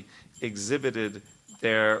valiantly exhibited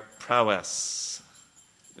their prowess.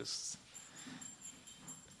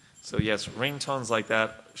 So yes, ringtones like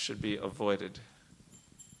that should be avoided.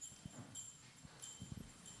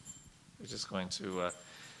 We're just going to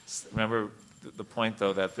remember the point,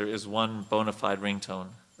 though, that there is one bona fide ringtone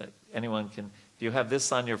that anyone can. If you have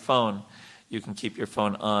this on your phone, you can keep your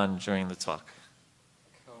phone on during the talk.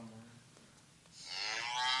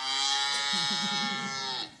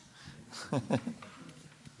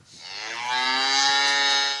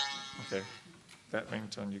 Okay, that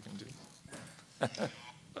ringtone you can do.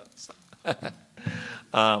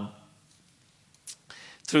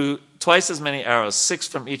 Threw twice as many arrows, 6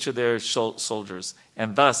 from each of their soldiers,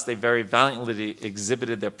 and thus they very valiantly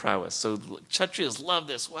exhibited their prowess. So Kshatriyas love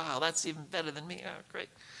this. Wow, that's even better than me. Oh, great.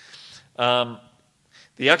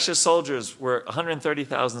 The Yaksha soldiers were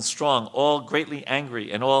 130,000 strong, all greatly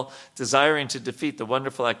angry, and all desiring to defeat the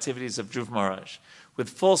wonderful activities of Dhruva Maharaj. With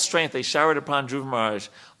full strength, they showered upon Dhruva Maharaj,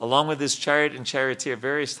 along with his chariot and charioteer,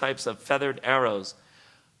 various types of feathered arrows,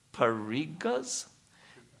 parigas,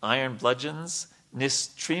 iron bludgeons,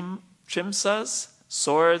 nistrimsas,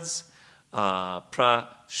 swords,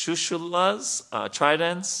 prashushulas,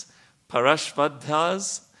 tridents,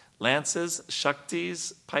 parashvadhas, lances,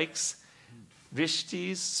 shaktis, pikes,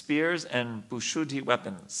 rishtis, spears, and bushuddhi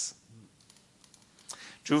weapons.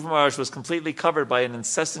 Dhruva Maharaj was completely covered by an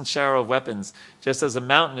incessant shower of weapons, just as a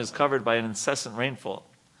mountain is covered by an incessant rainfall.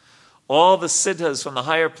 All the siddhas from the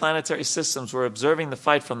higher planetary systems were observing the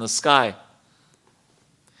fight from the sky.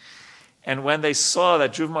 And when they saw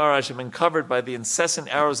that Dhruva Maharaj had been covered by the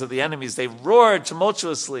incessant arrows of the enemies, they roared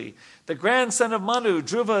tumultuously, "The grandson of Manu,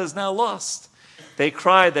 Dhruva, is now lost." They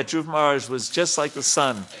cried that Dhruva Maharaj was just like the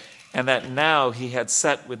sun, and that now he had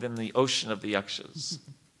set within the ocean of the Yakshas.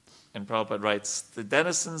 And Prabhupada writes, the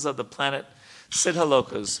denizens of the planet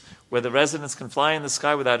Siddhalokas, where the residents can fly in the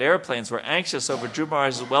sky without airplanes, were anxious over Dhruva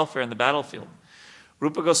Maharaj's welfare in the battlefield.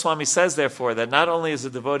 Rupa Goswami says, therefore, that not only is the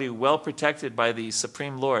devotee well protected by the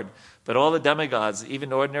Supreme Lord, but all the demigods,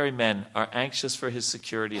 even ordinary men, are anxious for his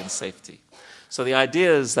security and safety. So the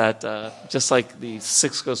idea is that just like the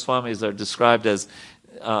 6 Goswamis are described as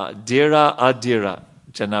Dhira Adhira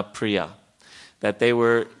Janapriya, that they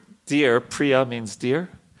were dear, Priya means dear,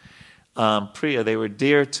 Priya, they were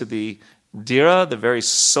dear to the Dhira, the very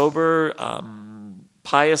sober,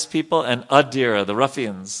 pious people, and Adhira, the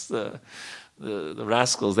ruffians, the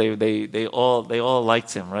rascals. They all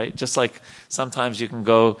liked him, right? Just like sometimes you can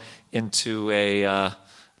go into a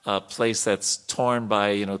place that's torn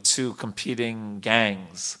by 2 competing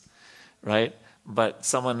gangs, right? But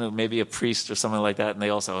someone who maybe a priest or someone like that, and they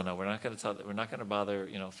also, oh no, we're not going to bother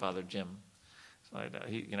Father Jim. So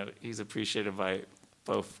he's appreciated by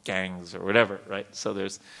both gangs or whatever, right? So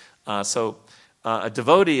there's a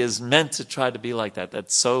devotee is meant to try to be like that.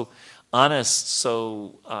 That's so honest,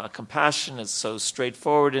 so compassionate, so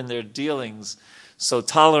straightforward in their dealings, so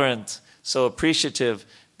tolerant, so appreciative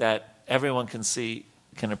that everyone can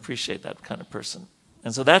appreciate that kind of person.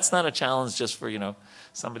 And so that's not a challenge just for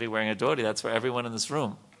somebody wearing a dhoti. That's for everyone in this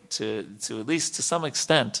room to at least to some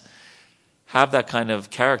extent have that kind of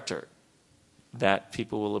character that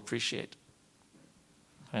people will appreciate.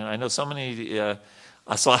 And I know so many.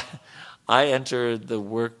 So I entered the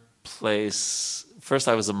workplace. First,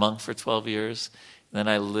 I was a monk for 12 years. Then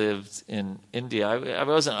I lived in India. I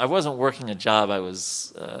wasn't working a job. I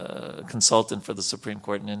was a consultant for the Supreme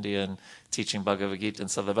Court in India and teaching Bhagavad Gita and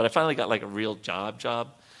stuff like that. But I finally got like a real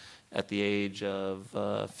job at the age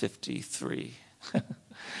of 53.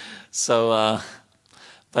 So,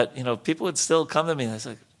 but people would still come to me and I was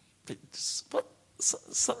like, "What?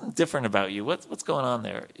 Something different about you? What's going on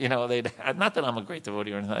there?" They'd not that I'm a great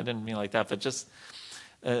devotee or anything. I didn't mean like that, but just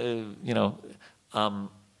a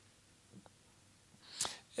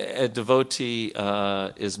devotee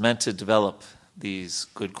is meant to develop these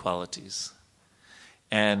good qualities.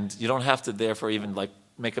 And you don't have to therefore even like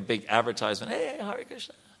make a big advertisement, "Hey, Hare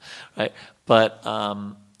Krishna," right? But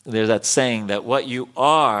there's that saying that what you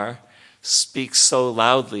are speaks so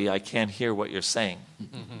loudly, I can't hear what you're saying.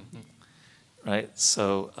 Right?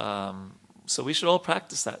 So we should all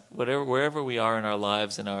practice that, wherever we are in our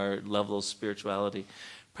lives, in our level of spirituality.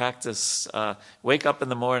 Practice, wake up in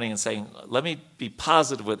the morning and saying, let me be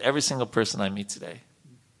positive with every single person I meet today.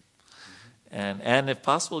 And if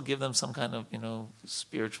possible, give them some kind of,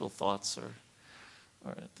 spiritual thoughts or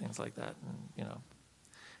things like that.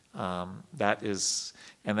 And, that is,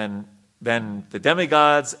 and then the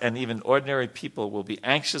demigods and even ordinary people will be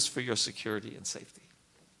anxious for your security and safety.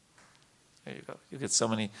 There you go. You get so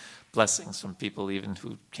many blessings from people even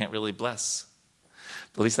who can't really bless.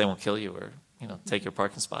 But at least they won't kill you or, take your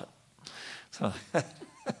parking spot. So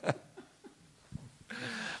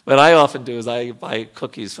what I often do is I buy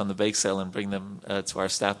cookies from the bake sale and bring them to our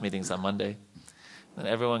staff meetings on Monday. And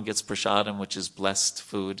everyone gets prasadam, which is blessed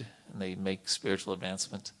food, and they make spiritual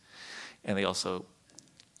advancement. And they also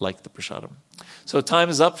like the prasadam. So time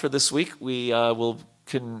is up for this week. We will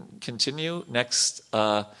continue next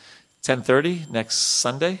 10:30 next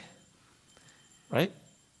Sunday, right?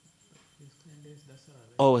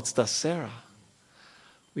 Oh, it's Dasera.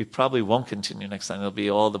 We probably won't continue next time. There'll be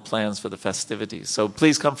all the plans for the festivities. So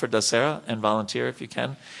please come for Dasera and volunteer if you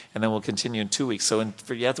can, and then we'll continue in 2 weeks. So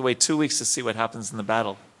you have to wait 2 weeks to see what happens in the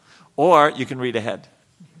battle. Or you can read ahead.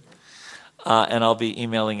 And I'll be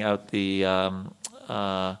emailing out the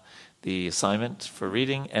assignment for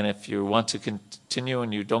reading. And if you want to continue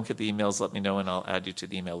and you don't get the emails, let me know and I'll add you to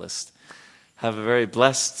the email list. Have a very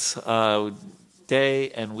blessed day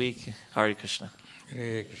and week. Hare Krishna.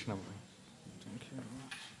 Hare Krishna. Thank you.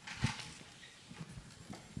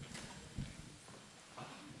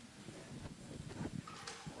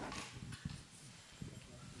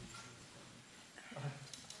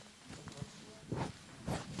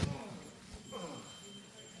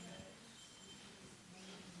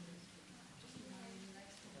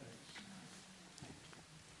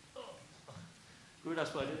 Gurudas,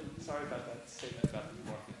 sorry about that statement about the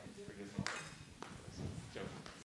morphine.